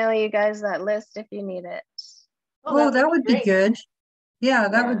can email you guys that list if you need it. Oh, that would be good. Yeah,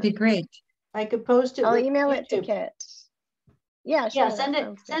 that would be great. I could post it. I'll email it to Kit. Yeah, sure. Yeah, send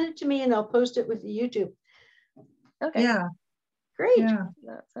it to me and I'll post it with the YouTube. Okay. Yeah. Great. Yeah.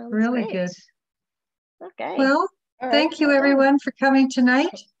 That sounds really great. good. Okay. Well, thank you everyone for coming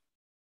tonight.